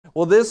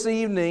Well, this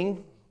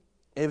evening,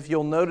 if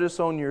you'll notice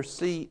on your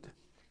seat,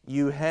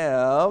 you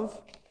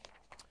have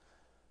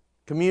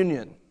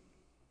communion.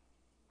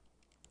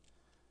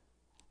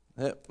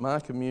 My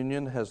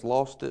communion has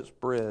lost its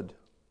bread.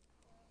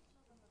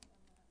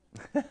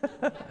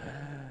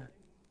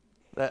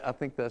 I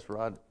think that's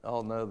right.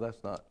 Oh, no,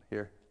 that's not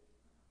here.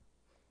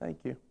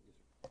 Thank you.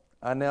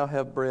 I now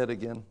have bread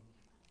again.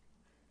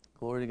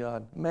 Glory to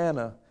God.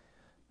 Manna.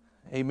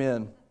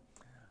 Amen.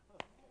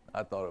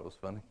 I thought it was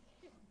funny.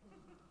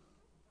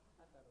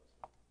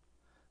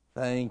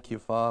 Thank you,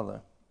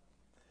 Father.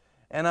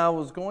 And I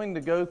was going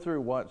to go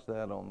through, watch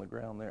that on the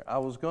ground there. I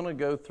was going to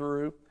go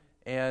through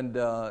and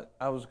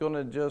I was going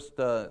to just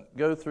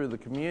go through the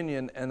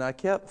communion, and I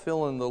kept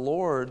feeling the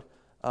Lord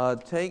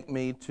take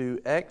me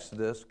to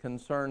Exodus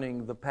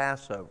concerning the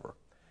Passover.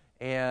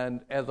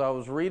 And as I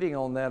was reading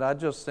on that, I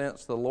just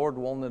sensed the Lord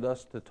wanted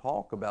us to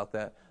talk about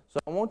that. So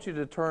I want you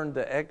to turn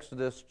to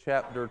Exodus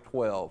chapter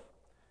 12.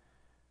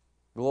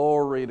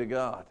 Glory to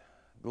God.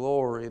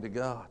 Glory to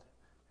God.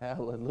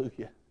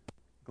 Hallelujah.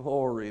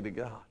 Glory to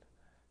God.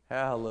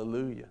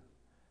 Hallelujah.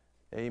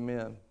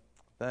 Amen.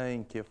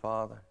 Thank you,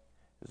 Father.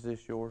 Is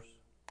this yours?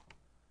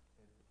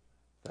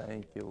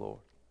 Thank you, Lord.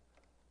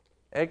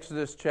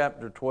 Exodus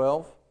chapter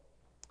 12.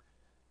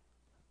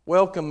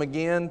 Welcome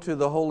again to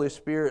the Holy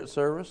Spirit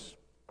service.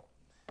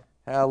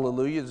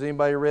 Hallelujah. Is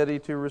anybody ready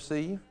to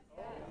receive?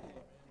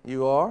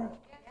 You are?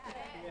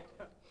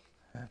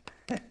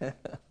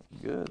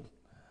 Good.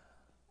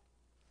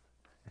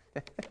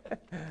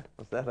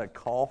 Was that a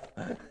cough?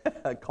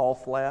 A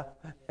cough laugh?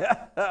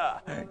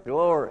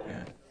 Glory.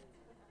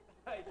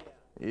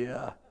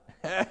 Yeah.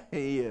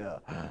 Yeah.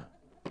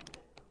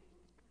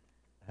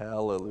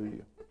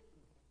 Hallelujah.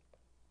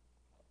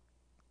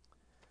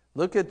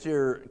 Look at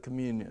your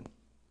communion.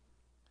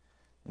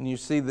 And you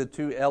see the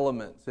two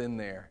elements in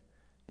there.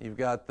 You've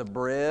got the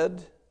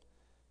bread.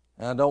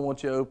 And I don't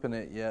want you to open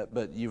it yet,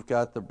 but you've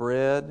got the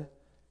bread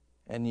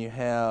and you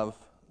have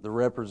the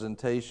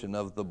representation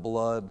of the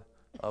blood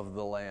of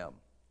the Lamb.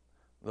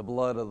 The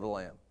blood of the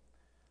Lamb.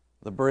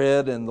 The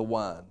bread and the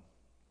wine.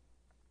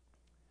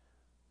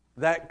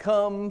 That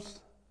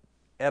comes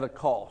at a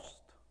cost.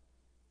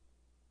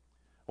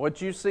 What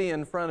you see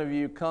in front of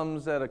you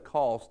comes at a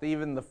cost.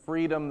 Even the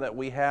freedom that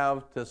we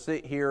have to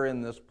sit here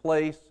in this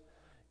place,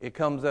 it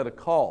comes at a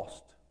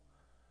cost.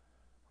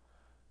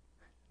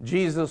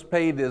 Jesus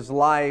paid His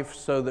life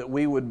so that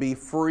we would be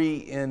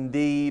free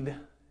indeed.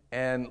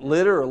 And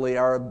literally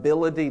our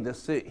ability to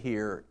sit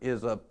here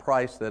is a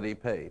price that He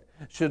paid.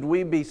 Should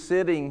we be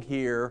sitting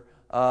here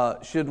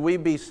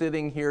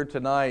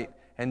tonight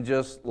and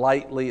just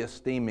lightly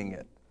esteeming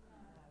it?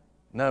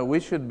 No, we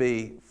should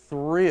be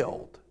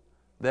thrilled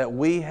that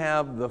we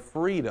have the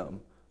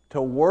freedom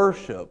to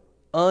worship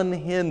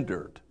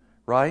unhindered,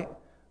 right?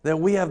 That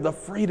we have the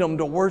freedom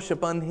to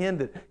worship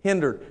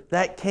unhindered.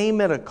 That came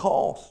at a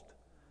cost.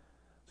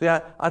 See,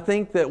 I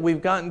think that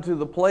we've gotten to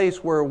the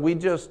place where we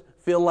just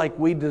feel like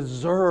we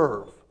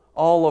deserve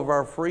all of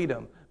our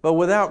freedom. But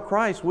without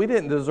Christ, we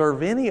didn't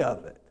deserve any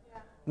of it.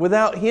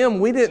 Without Him,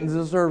 we didn't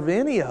deserve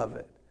any of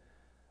it.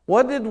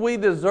 What did we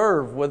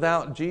deserve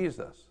without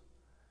Jesus?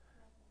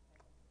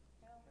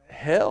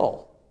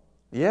 Hell.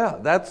 Yeah,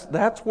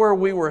 that's where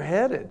we were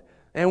headed.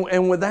 And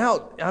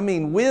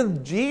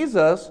with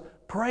Jesus,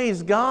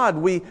 praise God,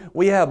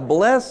 we have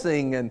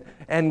blessing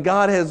and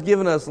God has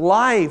given us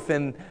life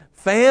and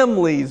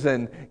families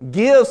and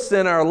gifts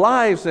in our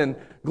lives, and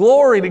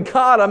glory to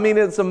God. I mean,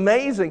 it's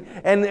amazing.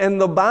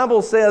 And the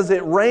Bible says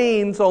it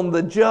rains on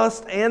the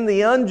just and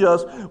the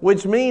unjust,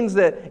 which means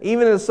that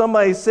even if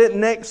somebody's sitting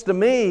next to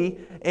me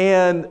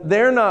and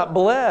they're not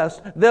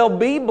blessed, they'll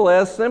be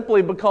blessed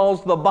simply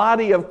because the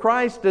body of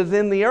Christ is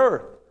in the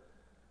earth.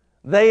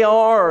 They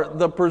are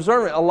the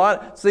preserving.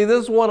 See,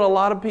 this is what a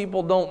lot of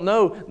people don't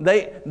know.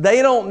 They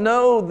don't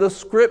know the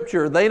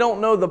Scripture. They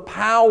don't know the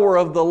power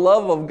of the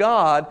love of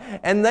God.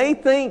 And they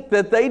think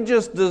that they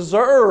just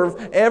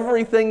deserve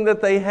everything that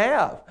they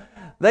have.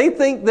 They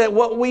think that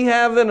what we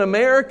have in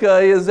America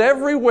is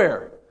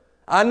everywhere.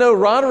 I know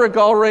Roderick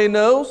already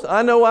knows.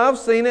 I know I've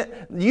seen it.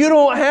 You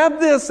don't have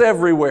this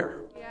everywhere.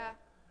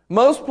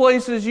 Most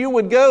places you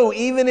would go,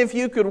 even if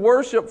you could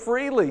worship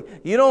freely,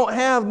 you don't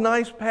have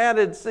nice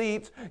padded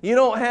seats. You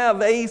don't have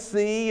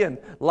AC and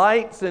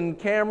lights and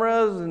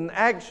cameras and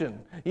action.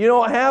 You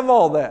don't have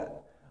all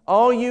that.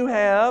 All you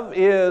have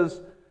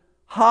is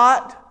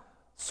hot,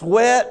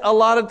 sweat a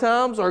lot of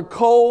times, or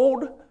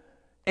cold,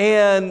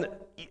 and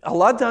a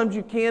lot of times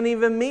you can't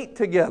even meet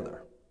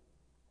together.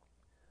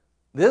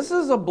 This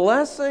is a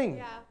blessing.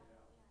 Yeah.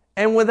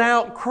 And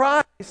without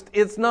Christ,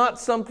 it's not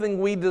something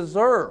we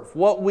deserve.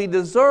 What we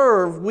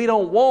deserve, we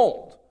don't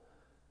want.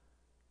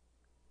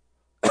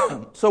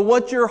 So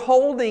what you're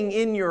holding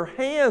in your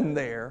hand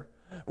there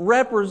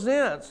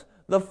represents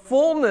the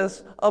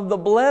fullness of the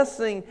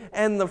blessing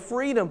and the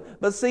freedom.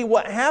 But see,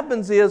 what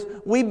happens is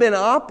we've been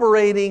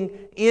operating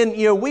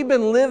we've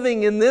been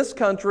living in this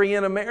country,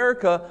 in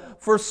America,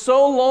 for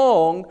so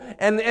long,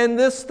 and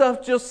this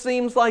stuff just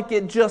seems like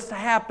it just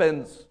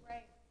happens.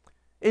 Right.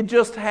 It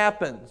just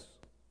happens.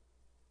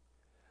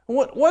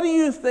 What do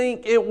you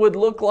think it would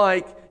look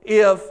like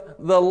if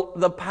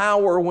the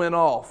power went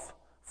off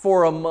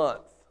for a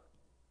month?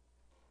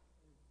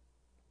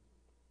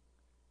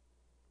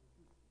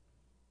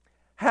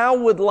 How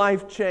would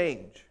life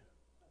change?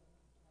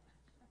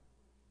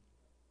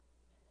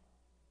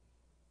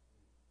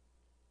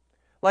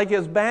 Like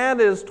as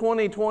bad as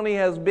 2020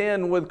 has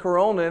been with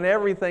Corona and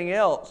everything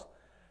else,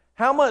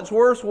 how much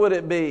worse would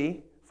it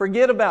be?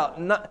 Forget about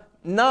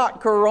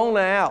knock Corona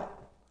out.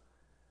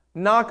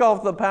 Knock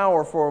off the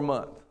power for a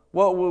month.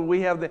 What would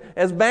we have then?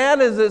 As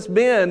bad as it's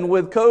been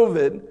with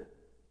COVID,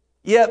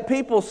 yet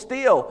people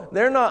still,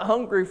 they're not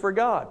hungry for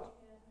God.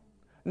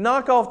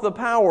 Knock off the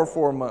power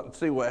for a month,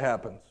 see what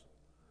happens.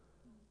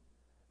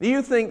 Do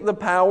you think the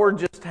power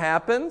just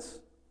happens?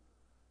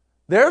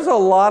 There's a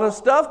lot of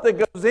stuff that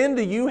goes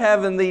into you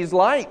having these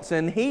lights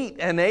and heat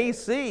and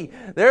AC.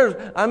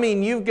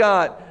 You've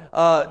got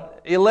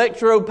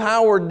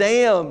electro-powered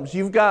dams.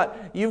 You've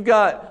got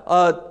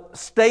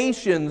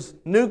stations,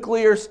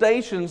 nuclear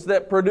stations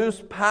that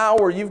produce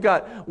power. You've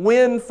got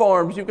wind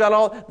farms. You've got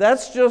all.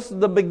 That's just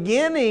the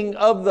beginning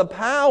of the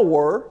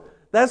power.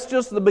 That's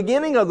just the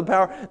beginning of the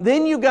power.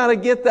 Then you got to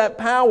get that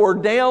power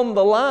down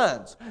the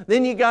lines.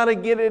 Then you got to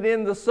get it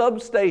in the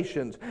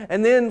substations.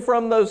 And then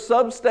from those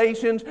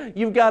substations,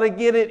 you've got to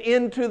get it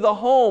into the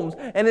homes.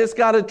 And it's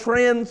got to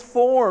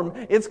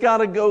transform. It's got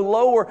to go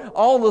lower.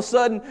 All of a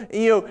sudden,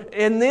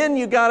 and then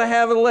you got to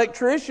have an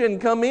electrician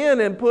come in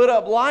and put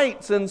up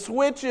lights and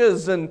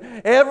switches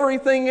and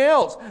everything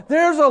else.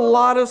 There's a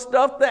lot of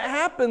stuff that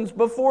happens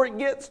before it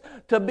gets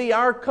to be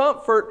our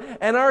comfort,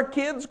 and our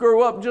kids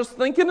grow up just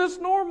thinking it's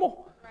normal.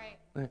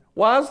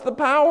 Why is the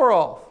power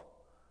off?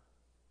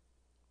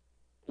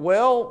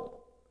 Well,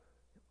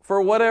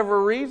 for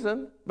whatever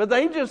reason, but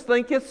they just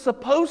think it's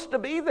supposed to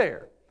be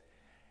there.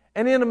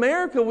 And in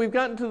America, we've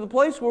gotten to the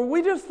place where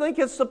we just think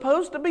it's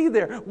supposed to be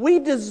there. We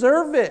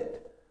deserve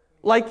it.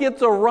 Like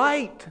it's a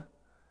right.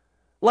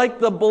 Like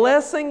the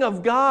blessing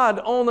of God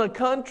on a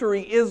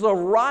country is a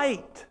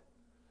right.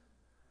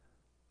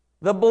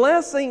 The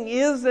blessing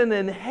is an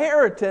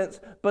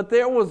inheritance, but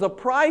there was a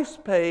price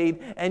paid,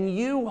 and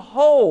you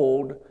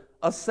hold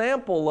a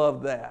sample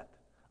of that,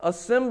 a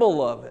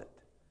symbol of it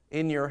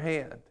in your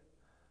hand.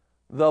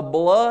 The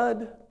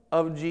blood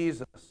of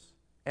Jesus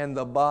and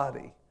the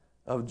body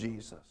of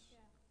Jesus.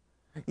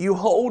 You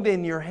hold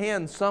in your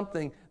hand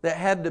something that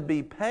had to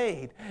be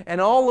paid. And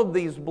all of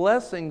these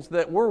blessings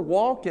that we're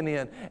walking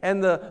in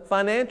and the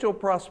financial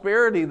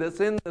prosperity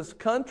that's in this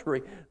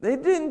country, they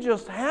didn't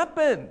just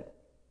happen.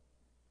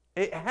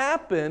 It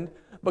happened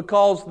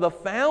because the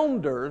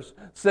founders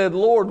said,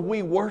 Lord,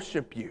 we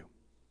worship you.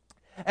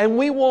 And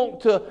we want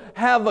to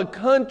have a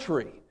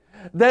country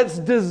that's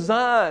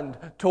designed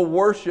to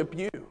worship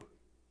you.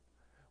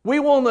 We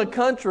want a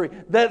country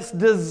that's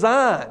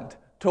designed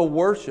to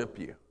worship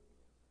you.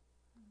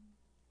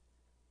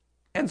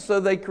 And so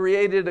they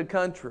created a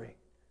country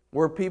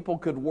where people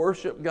could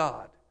worship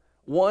God,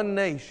 one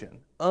nation,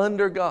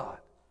 under God,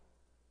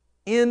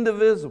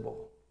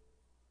 indivisible,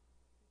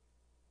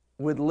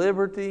 with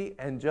liberty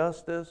and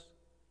justice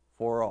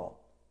for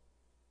all.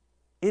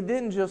 It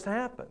didn't just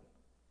happen.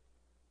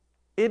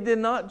 It did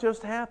not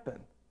just happen.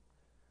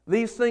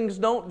 These things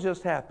don't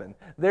just happen.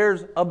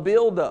 There's a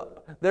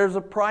buildup. There's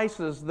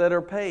prices that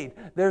are paid.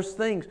 There's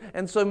things.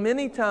 And so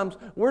many times,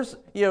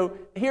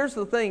 here's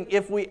the thing.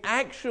 If we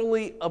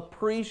actually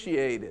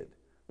appreciated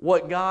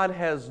what God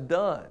has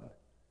done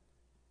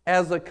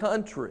as a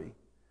country,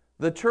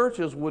 the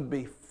churches would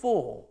be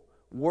full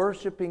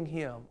worshiping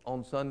Him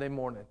on Sunday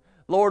morning.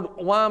 Lord,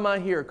 why am I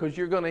here? Because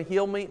you're going to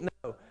heal me?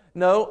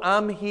 No,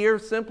 I'm here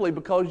simply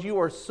because you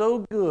are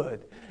so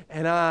good.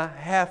 And I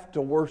have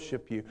to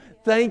worship you.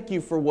 Thank you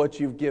for what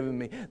you've given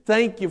me.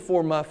 Thank you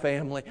for my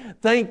family.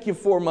 Thank you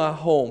for my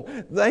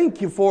home.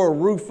 Thank you for a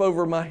roof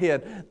over my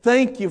head.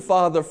 Thank you,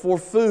 Father, for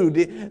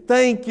food.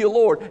 Thank you,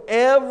 Lord.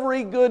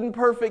 Every good and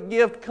perfect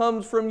gift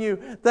comes from you.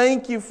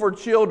 Thank you for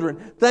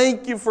children.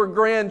 Thank you for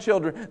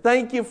grandchildren.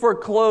 Thank you for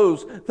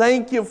clothes.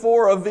 Thank you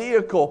for a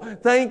vehicle.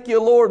 Thank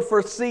you, Lord,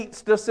 for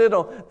seats to sit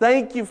on.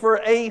 Thank you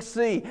for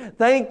AC.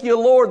 Thank you,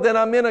 Lord, that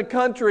I'm in a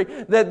country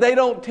that they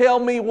don't tell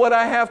me what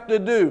I have to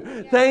do.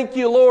 Thank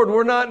you, Lord,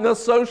 we're not in a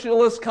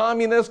socialist,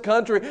 communist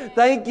country.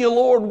 Thank you,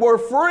 Lord, we're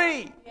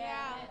free.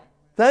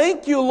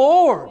 Thank you,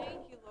 Lord.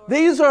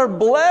 These are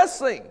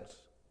blessings.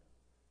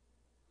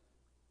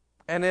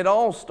 And it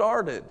all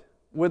started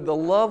with the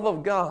love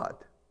of God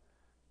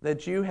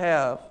that you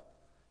have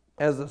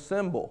as a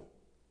symbol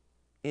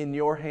in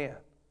your hand.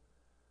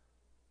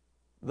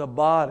 The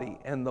body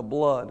and the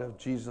blood of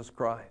Jesus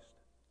Christ.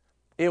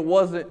 It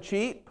wasn't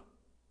cheap.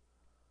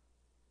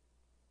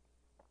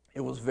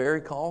 It was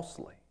very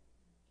costly.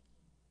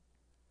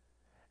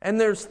 And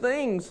there's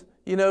things,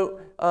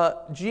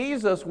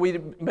 Jesus,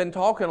 we've been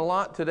talking a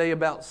lot today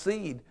about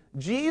seed.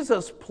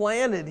 Jesus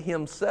planted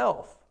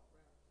Himself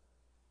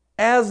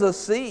as a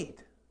seed.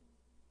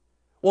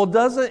 Well,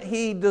 doesn't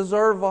He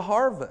deserve a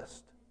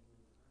harvest?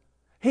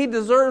 He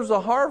deserves a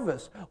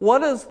harvest. What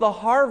does the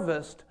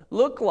harvest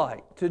look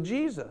like to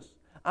Jesus?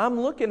 I'm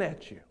looking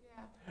at you.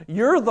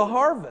 You're the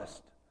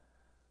harvest.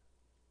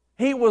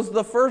 He was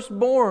the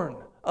firstborn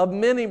of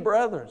many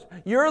brothers.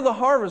 You're the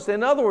harvest.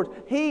 In other words,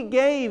 He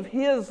gave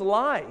His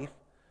life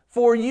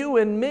for you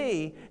and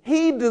me.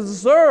 He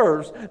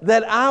deserves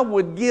that I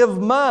would give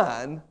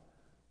mine,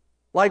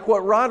 like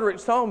what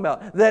Roderick's talking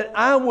about, that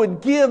I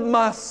would give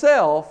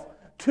myself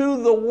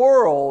to the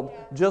world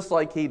just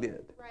like He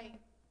did.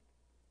 Right.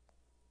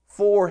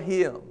 For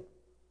Him,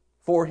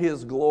 for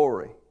His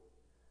glory.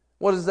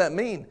 What does that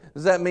mean?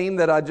 Does that mean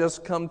that I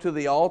just come to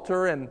the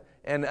altar and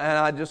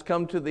I just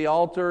come to the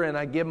altar and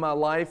I give my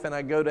life and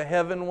I go to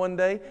heaven one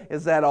day?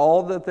 Is that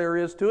all that there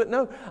is to it?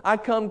 No. I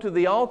come to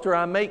the altar,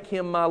 I make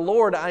Him my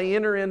Lord, I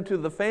enter into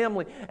the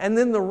family, and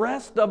then the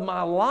rest of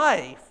my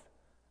life,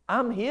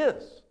 I'm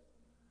His.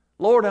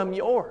 Lord, I'm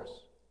yours.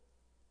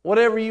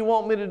 Whatever you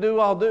want me to do,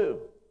 I'll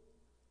do.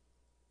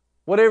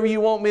 Whatever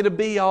you want me to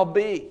be, I'll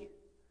be.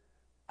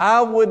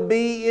 I would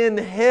be in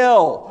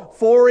hell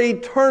for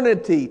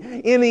eternity,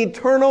 in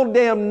eternal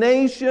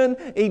damnation,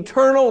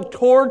 eternal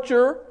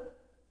torture,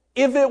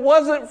 if it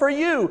wasn't for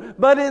you.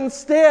 But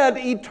instead,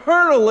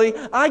 eternally,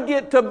 I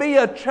get to be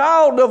a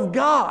child of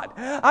God.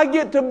 I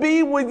get to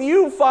be with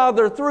you,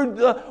 Father, through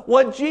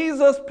what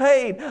Jesus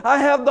paid. I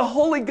have the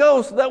Holy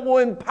Ghost that will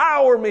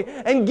empower me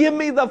and give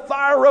me the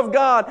fire of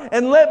God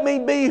and let me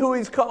be who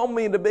He's called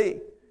me to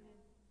be.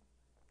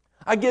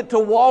 I get to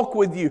walk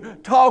with you,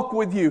 talk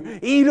with you,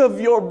 eat of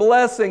your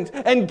blessings,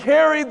 and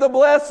carry the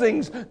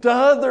blessings to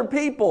other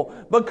people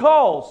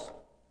because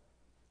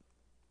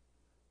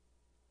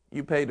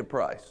you paid a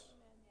price.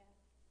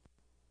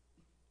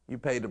 You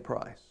paid a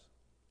price.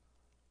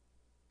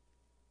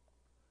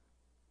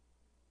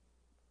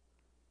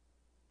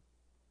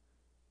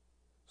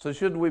 So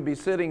should we be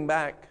sitting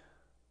back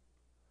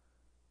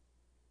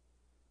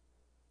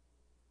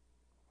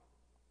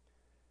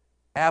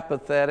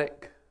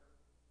apathetic,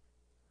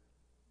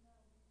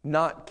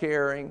 not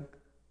caring,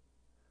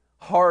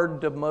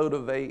 hard to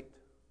motivate,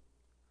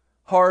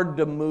 hard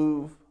to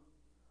move,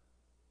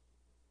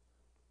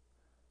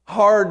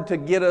 hard to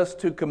get us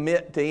to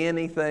commit to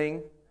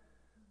anything?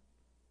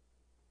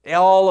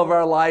 All of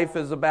our life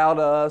is about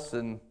us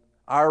and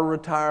our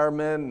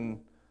retirement and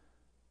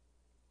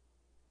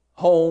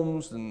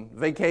homes and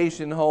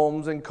vacation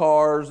homes and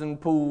cars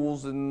and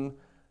pools and...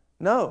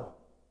 No.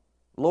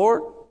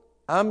 Lord,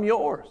 I'm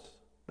yours.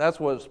 That's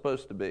what it's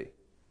supposed to be.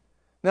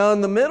 Now,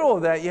 in the middle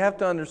of that, you have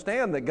to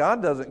understand that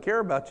God doesn't care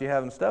about you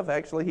having stuff.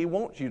 Actually, He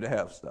wants you to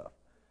have stuff.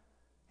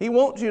 He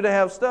wants you to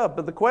have stuff.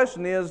 But the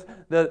question is,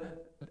 that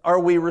are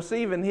we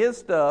receiving His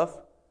stuff,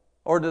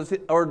 or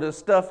does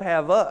stuff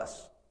have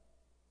us?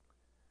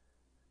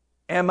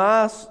 Have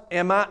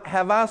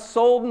I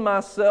sold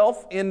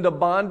myself into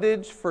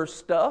bondage for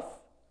stuff?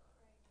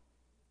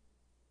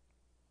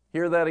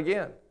 Hear that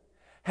again.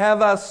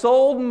 Have I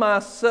sold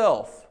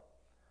myself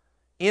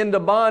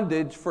into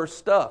bondage for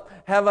stuff?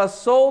 Have I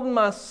sold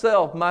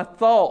myself, my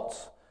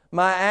thoughts,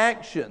 my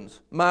actions,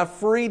 my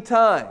free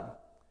time?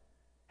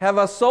 Have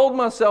I sold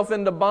myself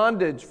into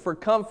bondage for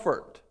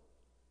comfort?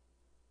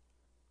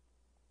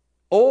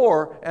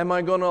 Or am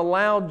I going to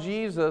allow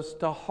Jesus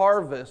to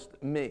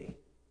harvest me?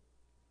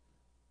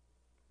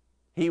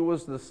 He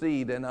was the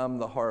seed and I'm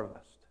the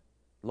harvest.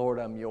 Lord,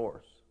 I'm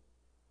yours.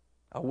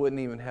 I wouldn't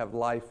even have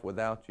life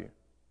without you.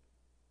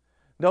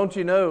 Don't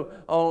you know,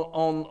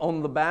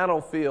 on the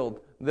battlefield,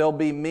 there'll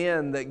be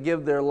men that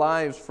give their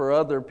lives for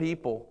other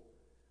people,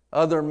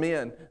 other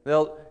men.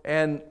 Or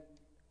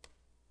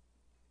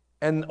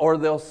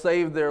they'll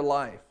save their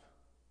life.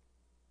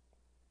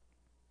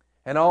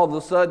 And all of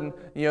a sudden,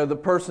 the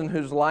person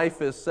whose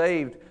life is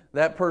saved,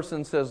 that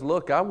person says,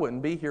 look, I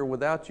wouldn't be here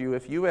without you.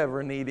 If you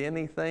ever need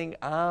anything,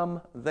 I'm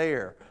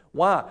there.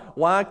 Why?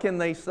 Why can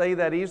they say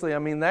that easily? I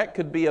mean, that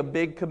could be a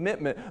big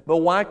commitment. But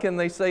why can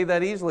they say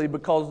that easily?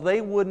 Because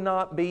they would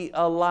not be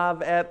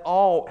alive at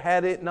all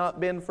had it not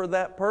been for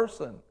that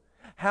person.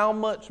 How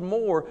much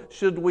more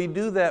should we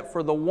do that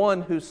for the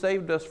one who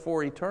saved us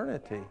for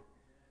eternity?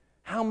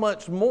 How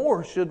much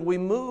more should we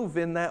move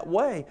in that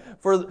way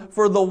for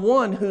the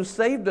one who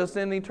saved us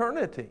in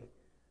eternity?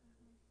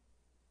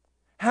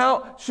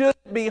 How should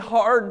it be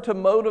hard to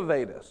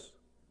motivate us?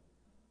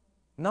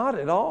 Not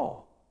at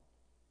all.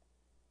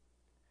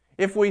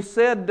 If we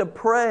said to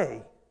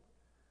pray,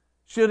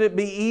 should it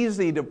be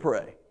easy to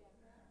pray?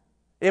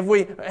 If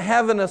we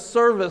having a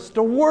service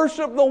to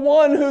worship the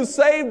one who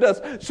saved us,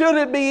 should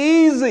it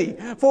be easy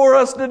for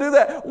us to do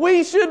that?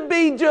 We should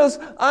be just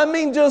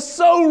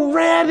so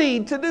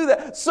ready to do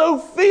that, so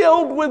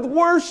filled with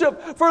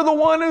worship for the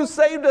one who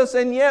saved us,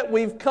 and yet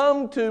we've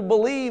come to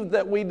believe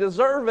that we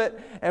deserve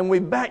it, and we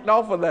backed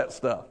off of that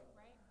stuff.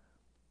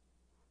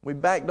 We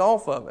backed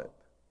off of it.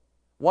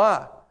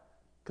 Why?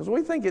 Because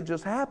we think it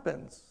just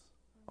happens.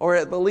 Or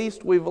at the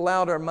least we've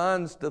allowed our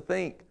minds to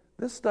think,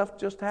 this stuff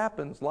just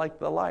happens like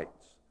the lights.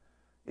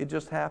 It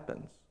just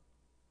happens.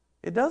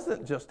 It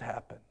doesn't just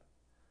happen.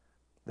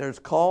 There's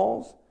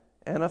cause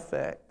and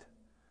effect,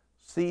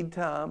 seed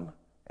time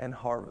and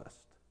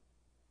harvest.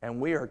 And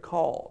we are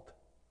called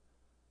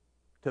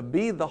to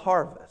be the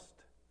harvest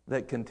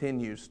that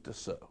continues to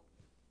sow.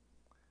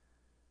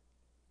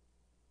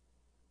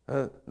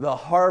 The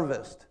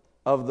harvest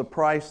of the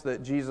price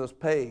that Jesus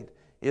paid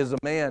is a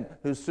man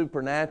who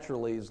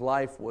supernaturally his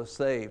life was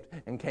saved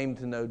and came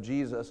to know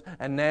Jesus.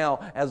 And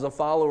now, as a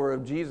follower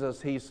of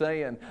Jesus, he's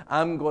saying,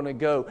 I'm going to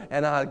go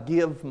and I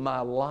give my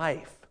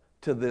life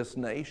to this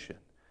nation.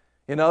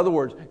 In other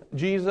words,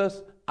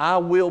 Jesus, I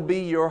will be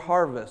your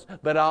harvest,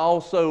 but I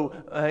also,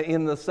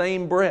 in the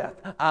same breath,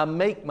 I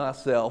make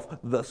myself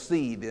the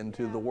seed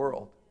into the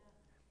world.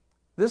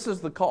 This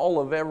is the call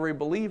of every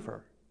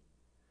believer.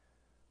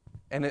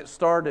 And it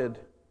started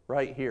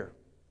right here.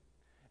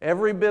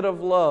 Every bit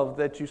of love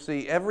that you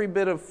see, every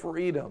bit of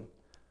freedom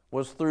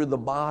was through the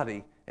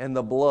body and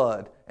the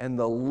blood and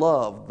the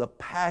love, the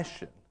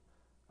passion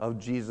of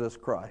Jesus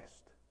Christ.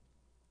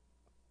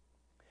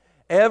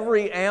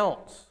 Every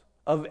ounce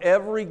of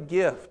every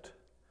gift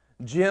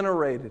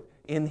generated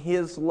in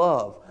His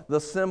love, the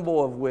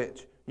symbol of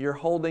which you're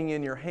holding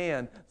in your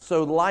hand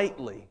so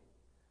lightly,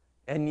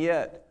 and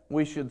yet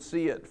we should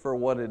see it for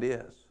what it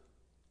is.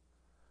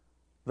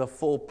 The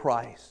full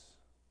price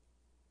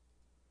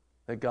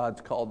that God's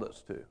called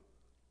us to.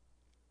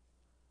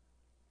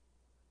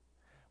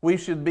 We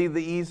should be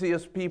the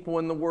easiest people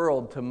in the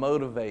world to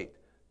motivate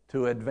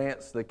to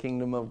advance the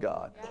kingdom of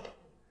God.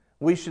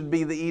 We should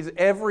be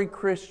every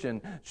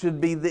Christian should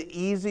be the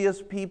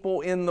easiest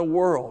people in the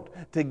world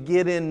to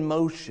get in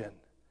motion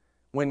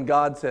when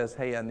God says,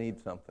 hey, I need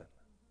something.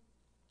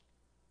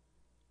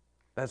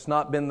 That's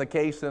not been the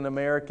case in the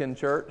American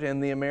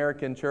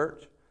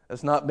church.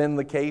 That's not been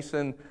the case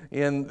in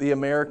the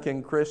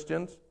American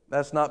Christians.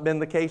 That's not been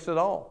the case at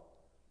all.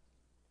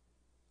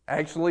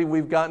 Actually,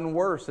 we've gotten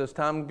worse as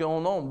time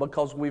going on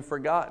because we've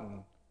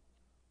forgotten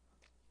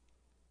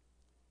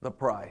the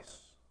price.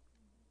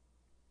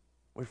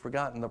 We've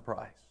forgotten the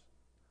price.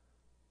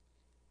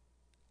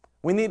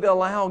 We need to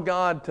allow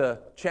God to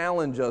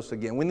challenge us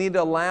again. We need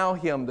to allow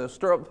Him to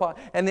stir up the pot.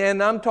 And then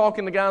I'm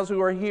talking to guys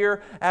who are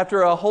here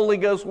after a Holy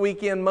Ghost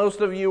weekend. Most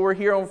of you were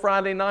here on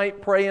Friday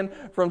night praying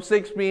from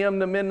 6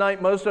 p.m. to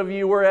midnight. Most of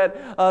you were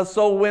at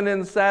Soul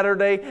Winning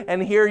Saturday.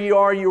 And here you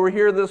are. You were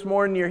here this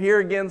morning. You're here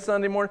again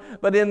Sunday morning.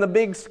 But in the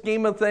big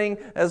scheme of things,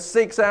 as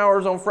 6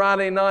 hours on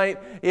Friday night,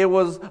 it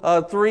was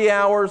 3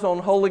 hours on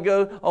Holy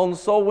Ghost on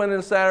Soul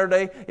Winning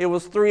Saturday. It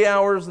was 3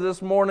 hours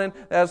this morning.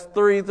 That's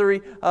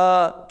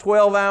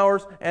 12 hours.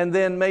 And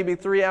then maybe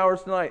 3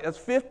 hours tonight. That's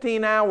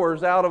 15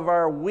 hours out of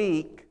our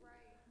week.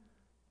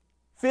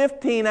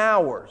 15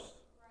 hours.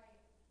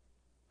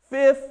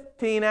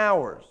 15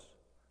 hours.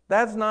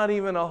 That's not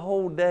even a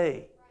whole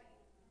day.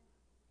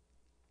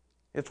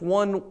 It's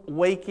one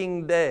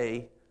waking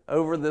day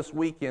over this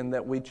weekend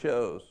that we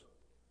chose.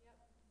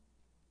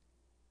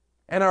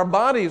 And our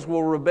bodies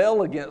will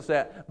rebel against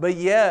that. But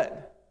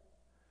yet,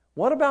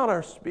 what about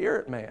our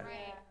spirit man?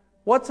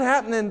 What's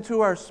happening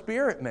to our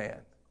spirit man?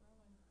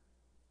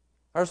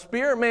 Our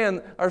spirit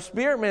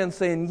man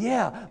saying,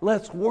 yeah,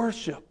 let's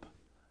worship.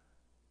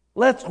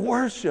 Let's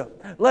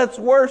worship. Let's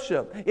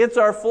worship. It's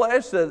our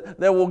flesh that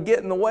will get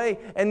in the way.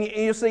 And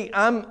you see,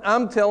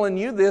 I'm telling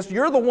you this.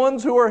 You're the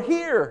ones who are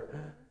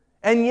here.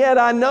 And yet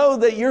I know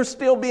that you're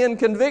still being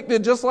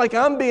convicted just like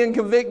I'm being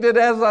convicted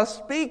as I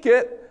speak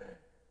it.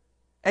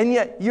 And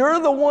yet you're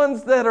the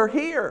ones that are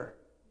here.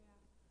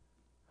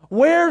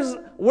 Where's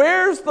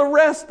the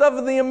rest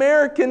of the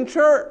American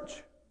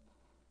church?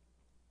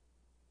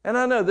 And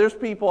I know there's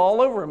people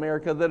all over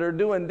America that are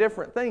doing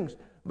different things.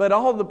 But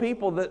all the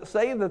people that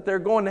say that they're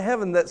going to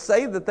heaven, that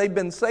say that they've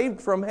been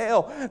saved from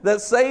hell, that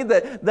say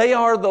that they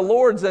are the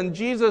Lord's and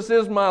Jesus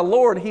is my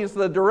Lord, He's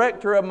the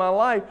director of my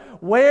life,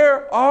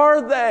 where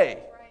are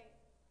they?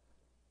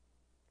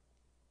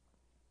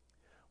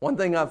 One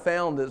thing I've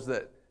found is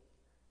that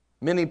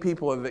many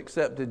people have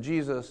accepted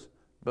Jesus,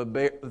 but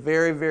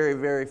very, very,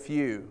 very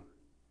few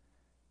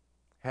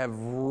have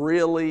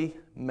really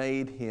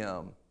made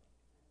Him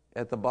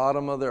at the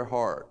bottom of their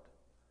heart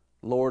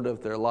Lord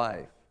of their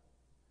life.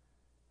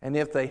 And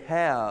if they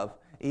have,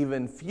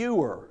 even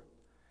fewer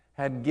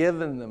had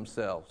given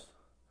themselves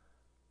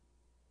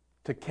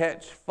to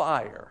catch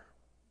fire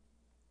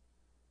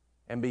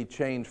and be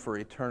changed for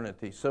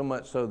eternity, so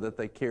much so that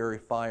they carry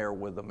fire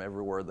with them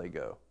everywhere they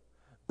go.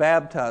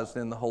 Baptized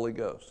in the Holy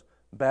Ghost,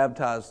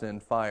 baptized in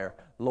fire.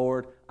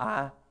 Lord,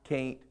 I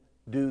can't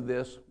do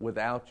this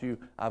without you.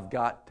 I've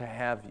got to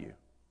have you.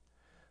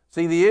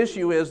 See, the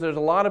issue is there's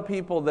a lot of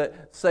people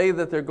that say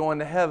that they're going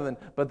to heaven,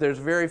 but there's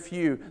very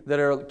few that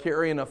are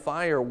carrying a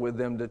fire with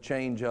them to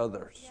change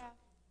others. Yeah.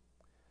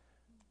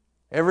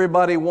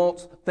 Everybody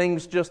wants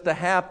things just to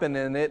happen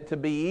and it to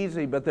be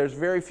easy, but there's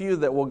very few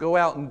that will go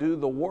out and do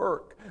the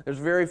work. There's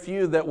very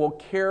few that will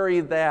carry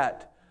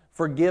that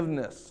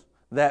forgiveness,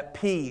 that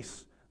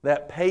peace,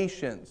 that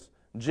patience,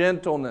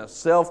 gentleness,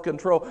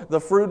 self-control,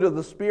 the fruit of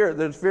the Spirit.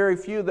 There's very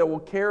few that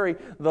will carry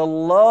the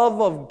love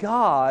of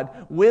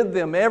God with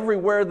them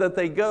everywhere that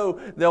they go.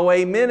 They'll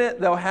amen it,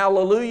 they'll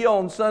hallelujah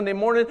on Sunday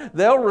morning,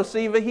 they'll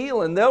receive a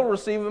healing, they'll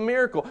receive a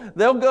miracle,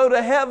 they'll go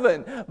to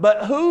heaven.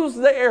 But who's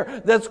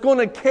there that's going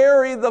to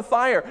carry the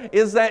fire?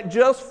 Is that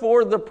just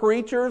for the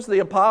preachers, the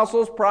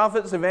apostles,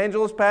 prophets,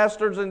 evangelists,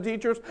 pastors, and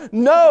teachers?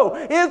 No,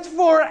 it's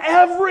for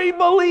every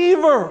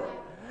believer.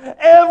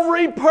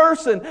 Every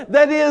person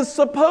that is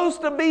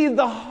supposed to be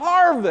the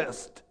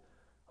harvest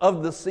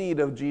of the seed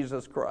of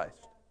Jesus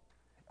Christ.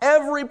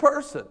 Every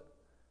person.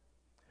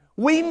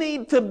 We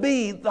need to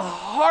be the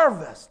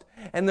harvest.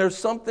 And there's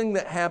something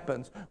that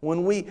happens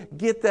when we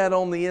get that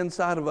on the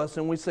inside of us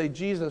and we say,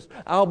 Jesus,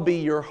 I'll be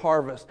your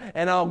harvest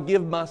and I'll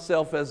give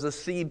myself as a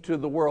seed to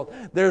the world.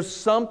 There's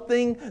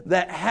something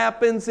that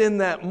happens in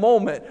that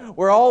moment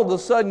where all of a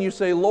sudden you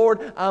say,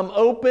 Lord, I'm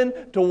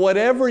open to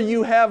whatever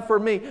you have for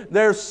me.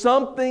 There's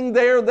something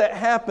there that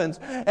happens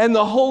and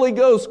the Holy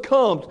Ghost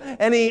comes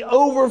and He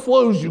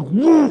overflows you.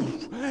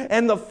 Woof!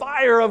 And the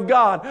fire of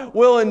God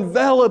will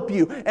envelop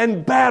you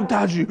and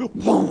baptize you.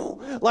 Woof!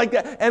 Like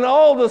that. And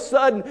all of a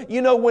sudden,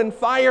 you know, when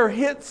fire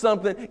hits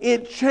something,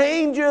 it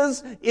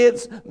changes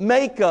its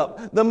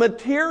makeup. The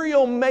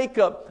material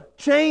makeup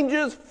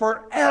changes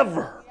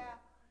forever.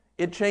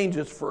 It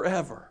changes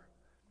forever.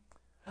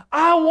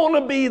 I want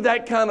to be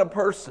that kind of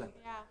person.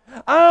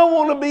 I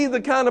want to be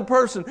the kind of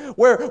person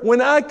where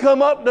when I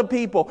come up to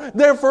people,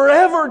 they're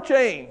forever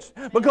changed.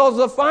 Because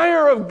the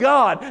fire of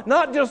God,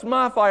 not just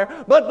my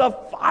fire, but the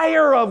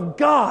fire of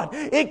God,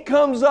 it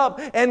comes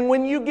up. And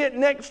when you get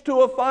next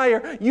to a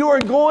fire, you are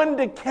going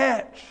to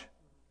catch.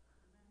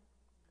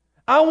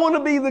 I want to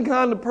be the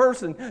kind of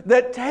person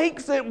that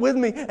takes it with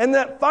me and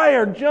that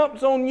fire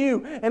jumps on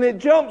you and it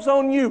jumps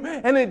on you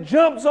and it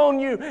jumps on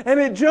you and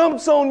it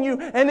jumps on you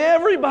and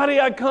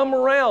everybody I come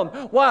around.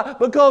 Why?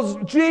 Because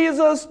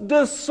Jesus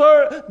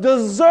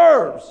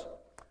deserves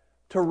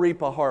to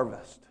reap a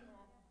harvest.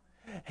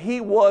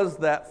 He was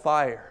that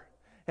fire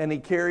and He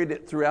carried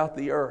it throughout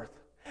the earth.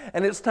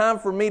 And it's time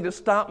for me to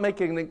stop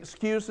making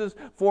excuses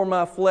for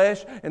my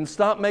flesh and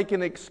stop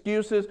making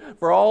excuses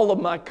for all of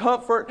my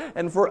comfort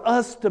and for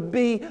us to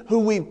be who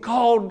we've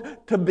called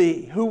to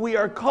be, who we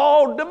are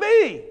called to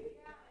be.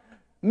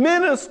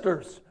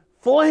 Ministers,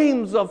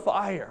 flames of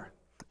fire,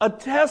 a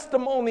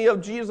testimony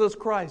of Jesus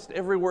Christ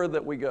everywhere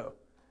that we go.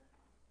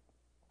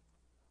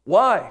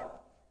 Why?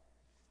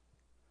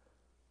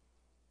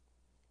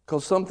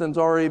 Because something's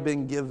already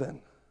been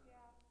given.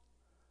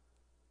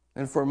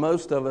 And for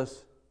most of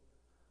us,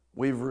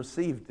 we've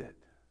received it.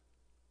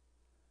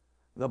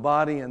 The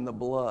body and the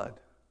blood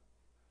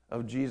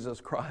of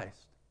Jesus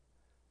Christ.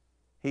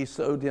 He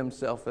sowed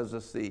Himself as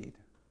a seed,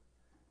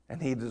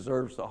 and He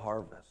deserves a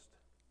harvest.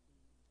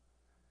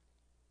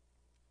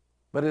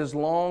 But as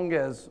long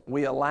as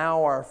we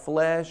allow our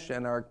flesh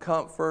and our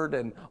comfort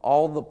and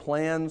all the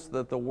plans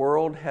that the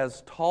world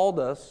has taught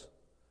us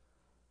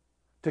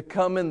to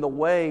come in the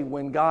way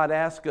when God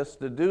asks us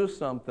to do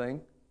something,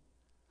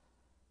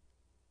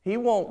 He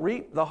won't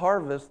reap the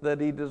harvest that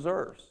He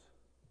deserves.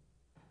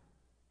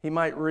 He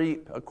might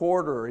reap a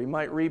quarter, He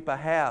might reap a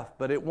half,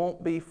 but it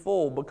won't be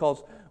full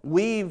because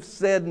we've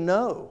said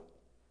no.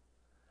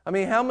 I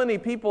mean, how many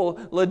people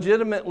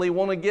legitimately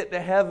want to get to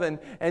heaven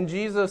and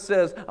Jesus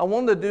says, I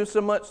want to do so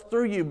much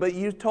through you, but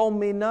you told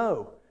me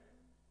no.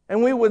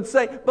 And we would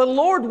say, but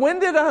Lord, when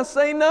did I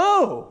say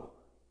no?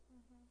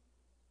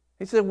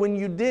 He said, when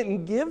you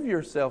didn't give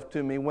yourself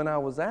to me when I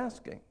was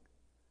asking.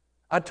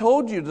 I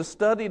told you to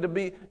study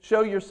to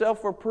show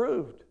yourself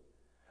approved.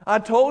 I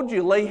told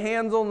you, lay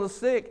hands on the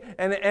sick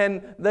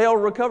and they'll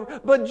recover.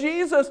 But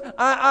Jesus,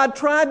 I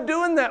tried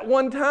doing that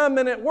one time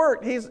and it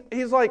worked.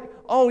 He's like,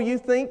 oh, you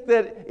think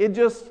that it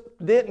just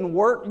didn't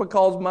work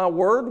because my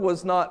word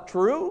was not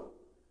true?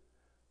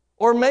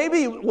 Or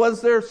maybe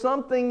was there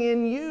something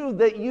in you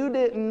that you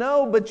didn't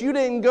know, but you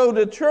didn't go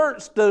to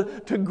church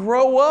to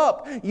grow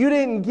up. You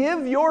didn't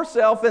give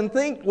yourself and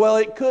think, well,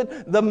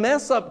 the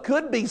mess up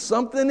could be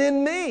something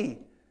in me.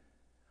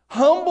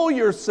 Humble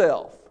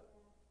yourself,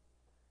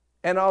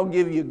 and I'll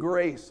give you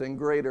grace and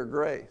greater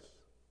grace.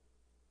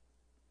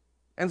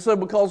 And so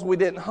because we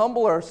didn't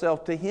humble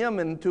ourselves to Him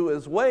and to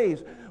His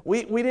ways,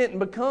 we didn't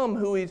become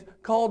who He's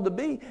called to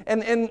be.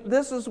 And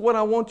this is what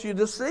I want you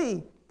to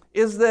see,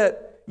 is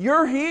that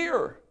you're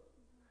here.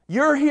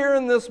 You're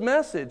hearing this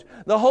message.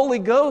 The Holy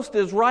Ghost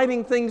is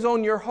writing things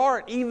on your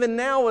heart even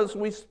now as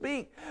we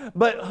speak.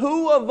 But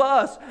who of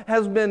us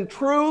has been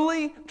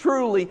truly,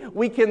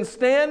 we can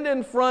stand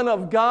in front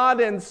of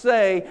God and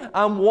say,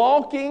 I'm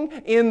walking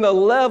in the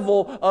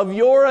level of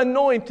your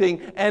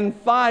anointing and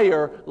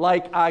fire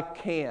like I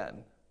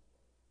can.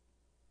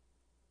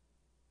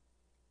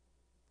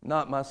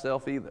 Not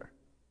myself either.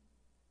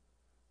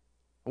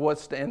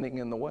 What's standing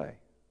in the way?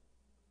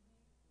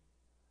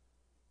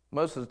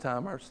 Most of the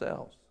time,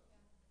 ourselves.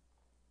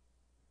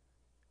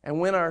 And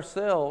when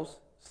ourselves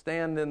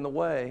stand in the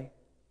way,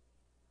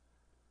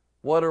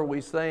 what are we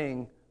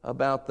saying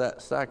about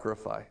that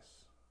sacrifice?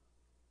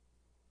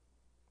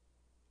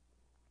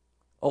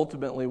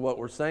 Ultimately, what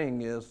we're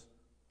saying is,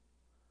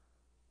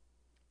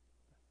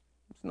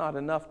 it's not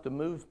enough to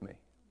move me.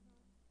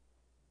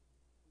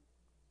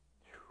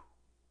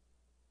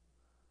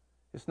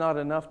 It's not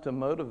enough to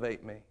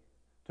motivate me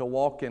to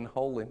walk in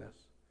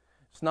holiness.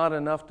 It's not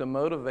enough to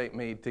motivate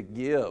me to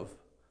give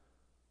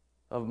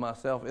of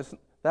myself.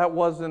 That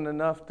wasn't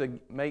enough to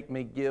make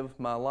me give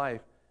my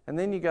life. And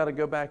then you got to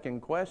go back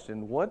and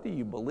question, what do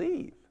you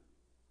believe?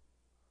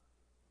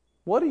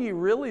 What do you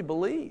really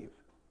believe?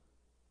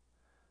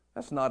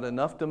 That's not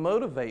enough to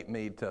motivate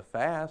me to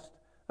fast.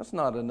 That's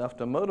not enough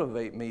to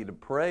motivate me to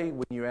pray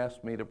when you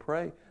ask me to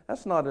pray.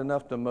 That's not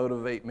enough to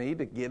motivate me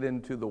to get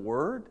into the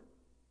Word.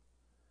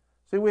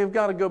 See, we've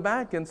got to go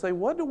back and say,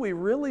 what do we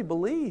really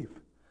believe?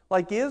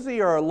 Like, is He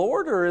our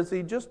Lord, or is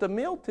He just a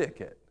meal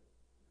ticket?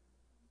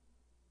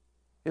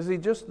 Is He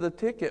just the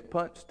ticket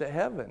punched to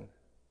heaven?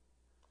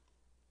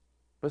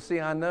 But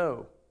see, I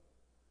know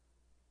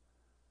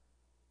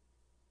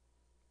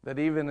that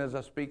even as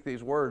I speak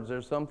these words,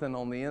 there's something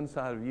on the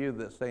inside of you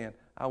that's saying,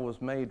 I was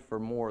made for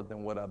more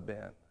than what I've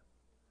been.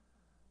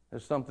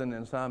 There's something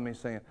inside me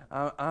saying,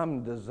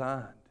 I'm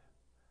designed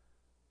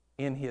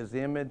in His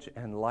image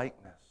and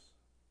likeness.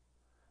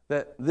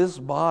 That this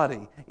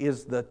body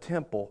is the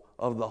temple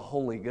of the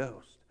Holy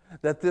Ghost.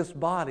 That this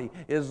body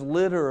is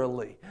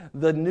literally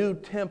the new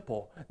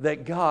temple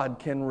that God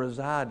can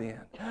reside in.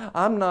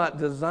 I'm not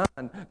designed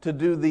to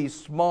do these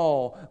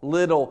small,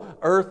 little,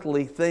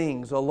 earthly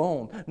things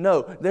alone.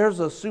 No, there's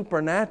a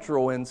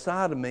supernatural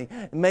inside of me,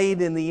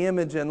 made in the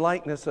image and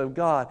likeness of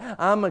God.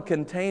 I'm a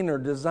container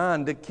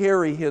designed to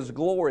carry His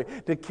glory,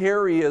 to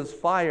carry His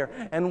fire.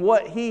 And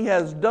what He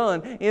has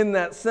done in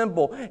that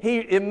symbol,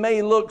 it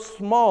may look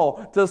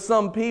small to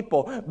some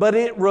people, but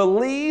it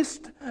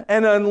released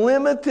an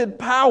unlimited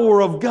power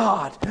of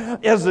God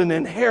as an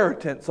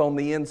inheritance on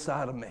the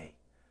inside of me.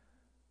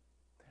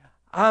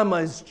 I'm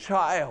His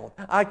child.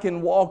 I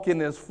can walk in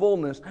His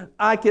fullness.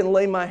 I can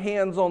lay my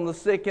hands on the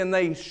sick and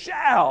they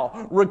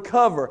shall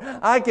recover.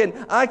 I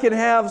can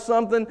have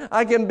something.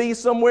 I can be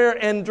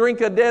somewhere and drink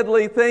a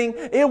deadly thing.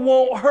 It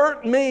won't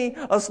hurt me.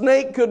 A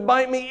snake could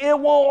bite me. It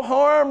won't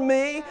harm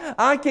me.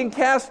 I can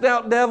cast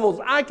out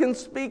devils. I can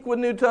speak with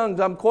new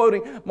tongues. I'm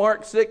quoting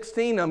Mark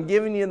 16. I'm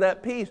giving you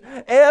that piece.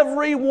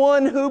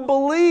 Everyone who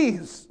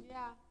believes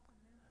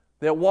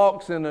that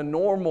walks in a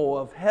normal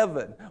of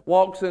heaven,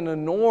 walks in a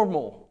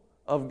normal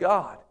of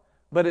God.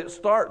 But it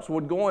starts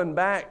with going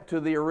back to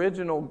the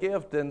original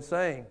gift and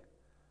saying,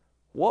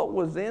 what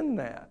was in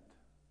that?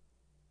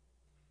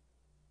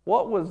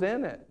 What was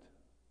in it?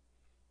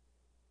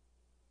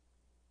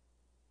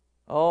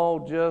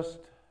 Oh, just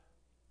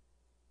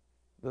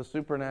the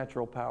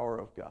supernatural power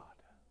of God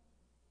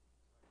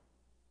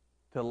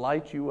to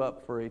light you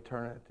up for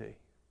eternity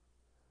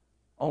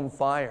on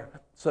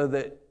fire, so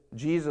that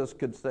Jesus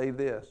could say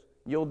this,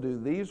 you'll do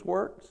these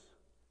works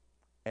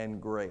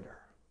and greater.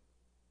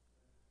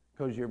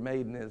 Because you're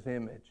made in His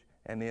image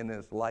and in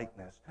His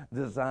likeness,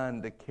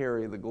 designed to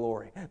carry the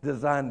glory,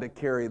 designed to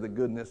carry the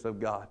goodness of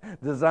God,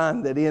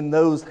 designed that in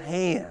those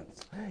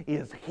hands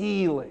is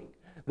healing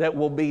that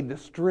will be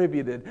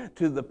distributed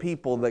to the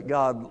people that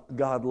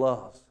God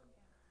loves.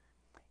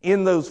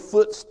 In those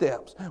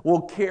footsteps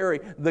will carry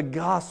the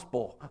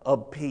gospel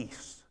of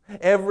peace.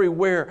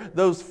 Everywhere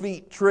those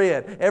feet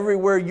tread,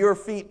 everywhere your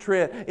feet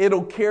tread,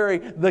 it'll carry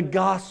the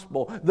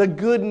gospel, the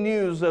good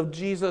news of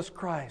Jesus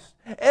Christ.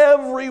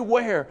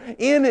 Everywhere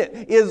in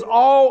it is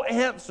all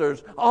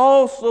answers,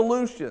 all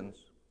solutions.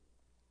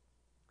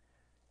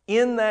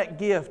 In that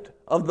gift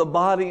of the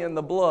body and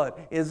the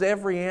blood is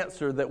every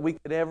answer that we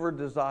could ever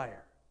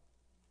desire.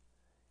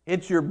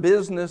 It's your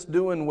business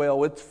doing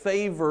well. It's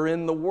favor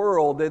in the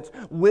world. It's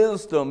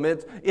wisdom.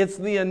 It's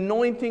the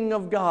anointing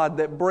of God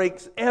that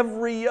breaks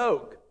every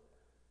yoke.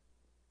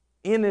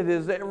 In it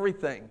is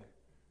everything.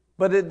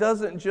 But it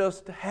doesn't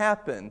just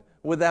happen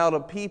without a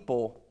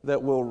people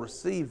that will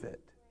receive it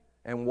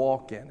and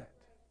walk in it.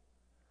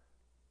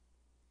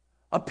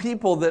 A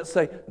people that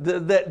say,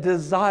 that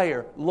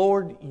desire,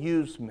 Lord,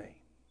 use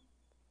me.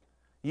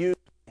 Use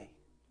me.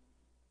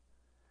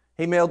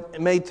 He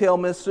may tell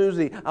Miss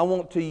Susie, I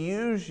want to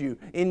use you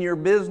in your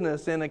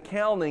business, in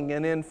accounting,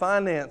 and in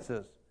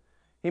finances.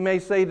 He may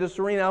say to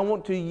Serena, I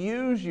want to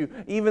use you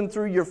even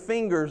through your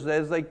fingers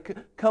as they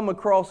come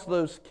across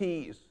those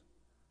keys.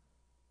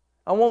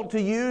 I want to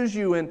use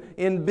you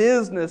in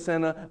business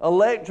and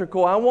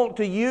electrical. I want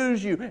to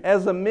use you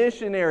as a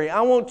missionary. I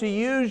want to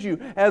use you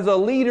as a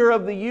leader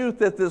of the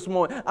youth at this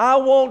moment. I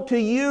want to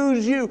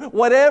use you.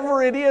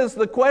 Whatever it is,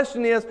 the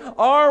question is,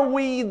 are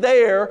we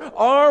there?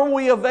 Are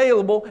we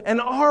available? And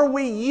are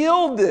we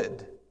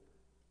yielded?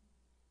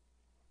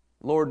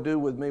 Lord, do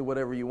with me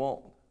whatever you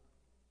want.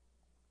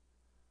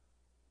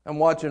 I'm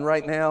watching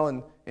right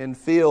now and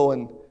Phil,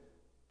 and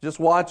just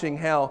watching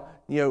how,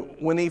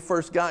 when he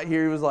first got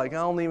here, he was like, I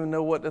don't even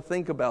know what to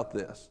think about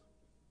this.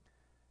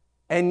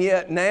 And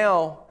yet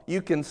now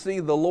you can see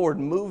the Lord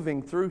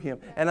moving through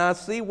him. And I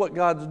see what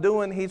God's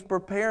doing. He's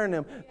preparing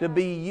him to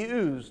be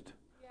used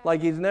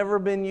like he's never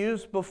been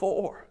used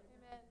before.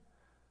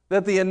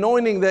 That the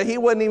anointing that he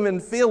wasn't even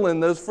feeling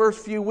those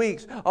first few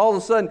weeks, all of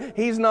a sudden,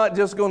 he's not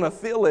just going to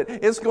feel it.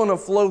 It's going to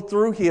flow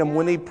through him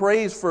when he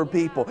prays for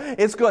people.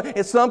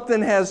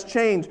 Something has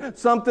changed.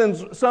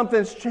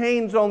 Something's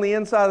changed on the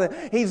inside of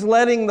him. He's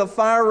letting the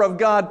fire of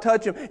God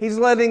touch him. He's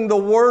letting the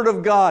Word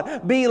of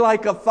God be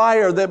like a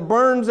fire that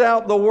burns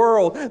out the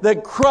world,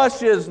 that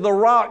crushes the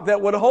rock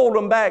that would hold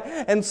him back.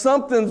 And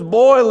something's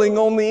boiling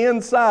on the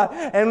inside.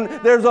 And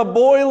there's a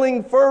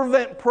boiling,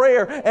 fervent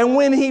prayer. And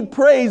when he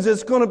prays,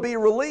 it's going to be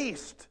released.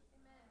 released.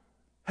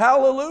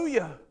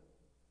 Hallelujah.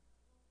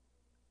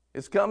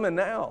 It's coming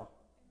now.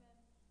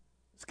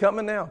 It's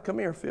coming now. Come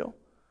here, Phil.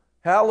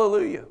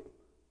 Hallelujah.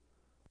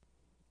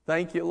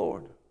 Thank you,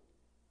 Lord.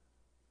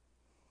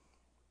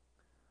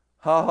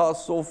 Ha ha.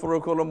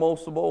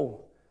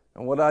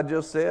 And what I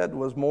just said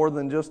was more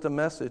than just a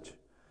message.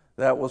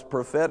 That was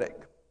prophetic.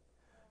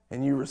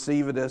 And you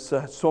receive it as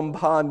such. Just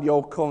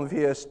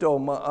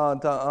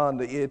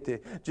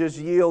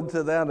yield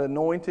to that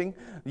anointing.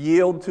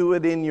 Yield to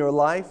it in your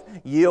life.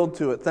 Yield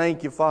to it.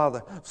 Thank you,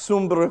 Father.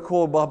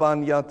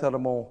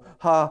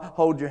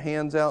 Hold your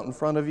hands out in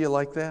front of you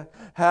like that.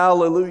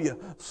 Hallelujah.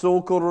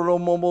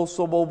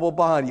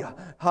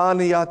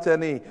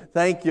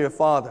 Thank you,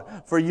 Father,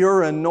 for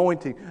your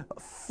anointing.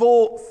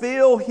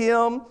 Fill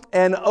him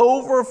and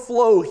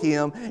overflow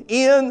him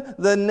in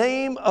the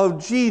name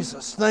of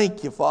Jesus.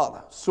 Thank you,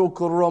 Father.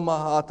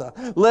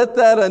 Let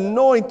that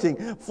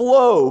anointing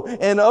flow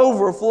and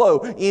overflow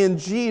in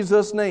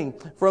Jesus' name.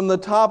 From the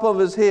top of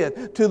his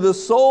head to the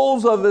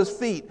soles of his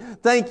feet.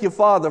 Thank you,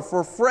 Father,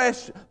 for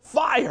fresh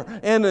fire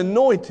and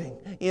anointing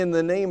in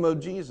the name of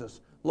Jesus.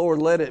 Lord,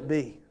 let it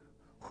be.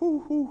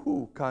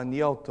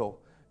 Kanyoto,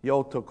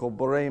 yoto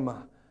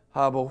kobrema,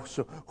 habo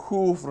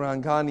hu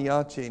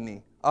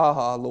franganiachini,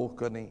 aha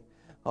lokani,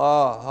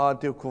 ah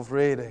de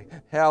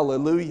kovrede.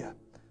 Hallelujah.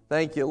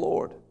 Thank you,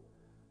 Lord,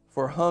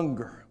 for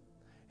hunger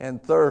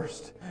and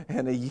thirst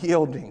and a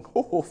yielding.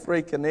 Oh,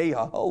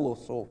 frekanea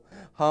holoso,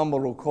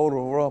 hamaro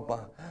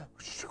kororoba.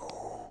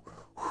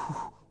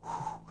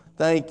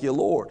 Thank you,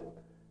 Lord.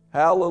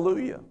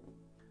 Hallelujah.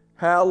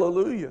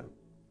 Hallelujah.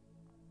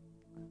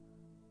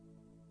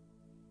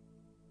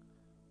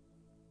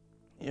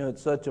 You know,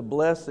 it's such a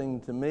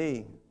blessing to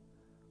me.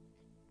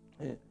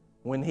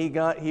 When he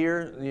got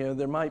here, you know,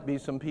 there might be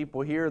some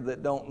people here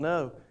that don't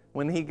know.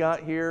 When he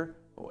got here,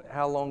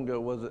 how long ago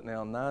was it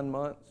now? 9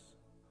 months?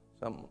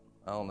 I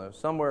don't know,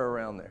 somewhere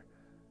around there.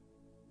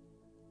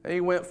 He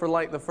went for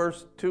like the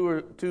first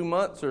 2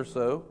 months or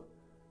so.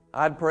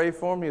 I'd pray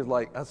for him. He was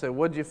like, I said,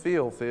 "What'd you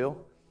feel, Phil?"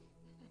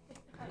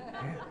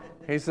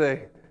 He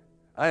said,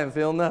 "I didn't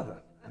feel nothing."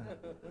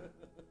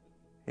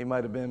 He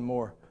might have been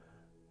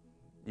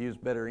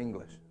used better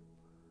English.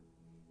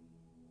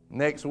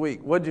 Next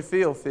week, "What'd you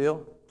feel,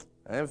 Phil?"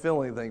 "I didn't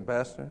feel anything,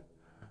 Pastor."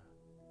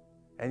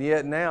 And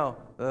yet now,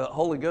 the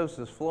Holy Ghost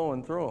is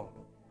flowing through him.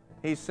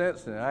 He's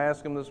sensing it. I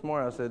asked him this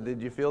morning, I said,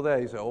 "Did you feel that?"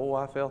 He said, "Oh,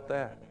 I felt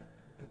that."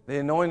 The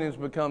anointing's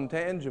become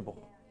tangible.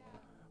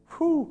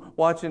 Whew,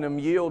 watching him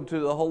yield to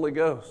the Holy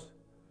Ghost.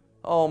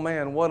 Oh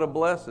man, what a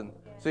blessing.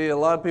 See, a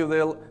lot of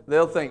people,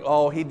 they'll think,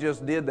 "Oh, he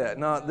just did that."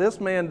 No, this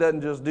man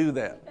doesn't just do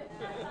that.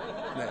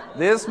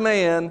 This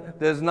man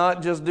does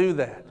not just do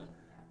that.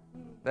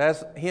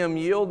 That's him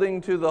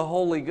yielding to the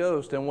Holy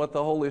Ghost and what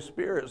the Holy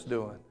Spirit's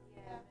doing.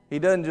 He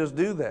doesn't just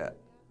do that.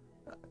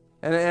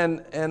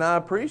 And I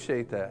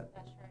appreciate that.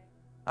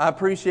 I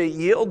appreciate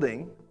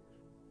yielding.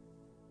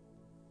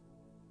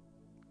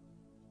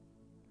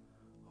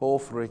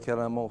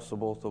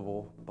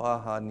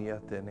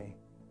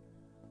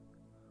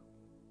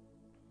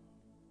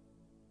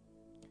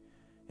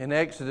 In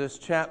Exodus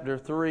chapter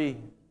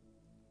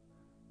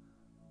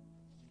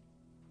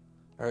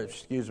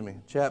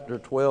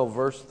 12,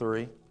 verse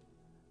 3.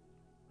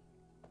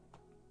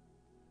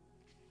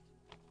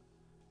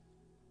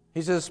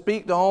 He says,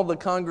 "Speak to all the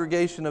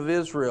congregation of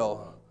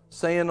Israel,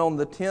 saying on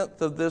the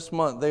 10th of this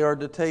month they are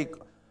to take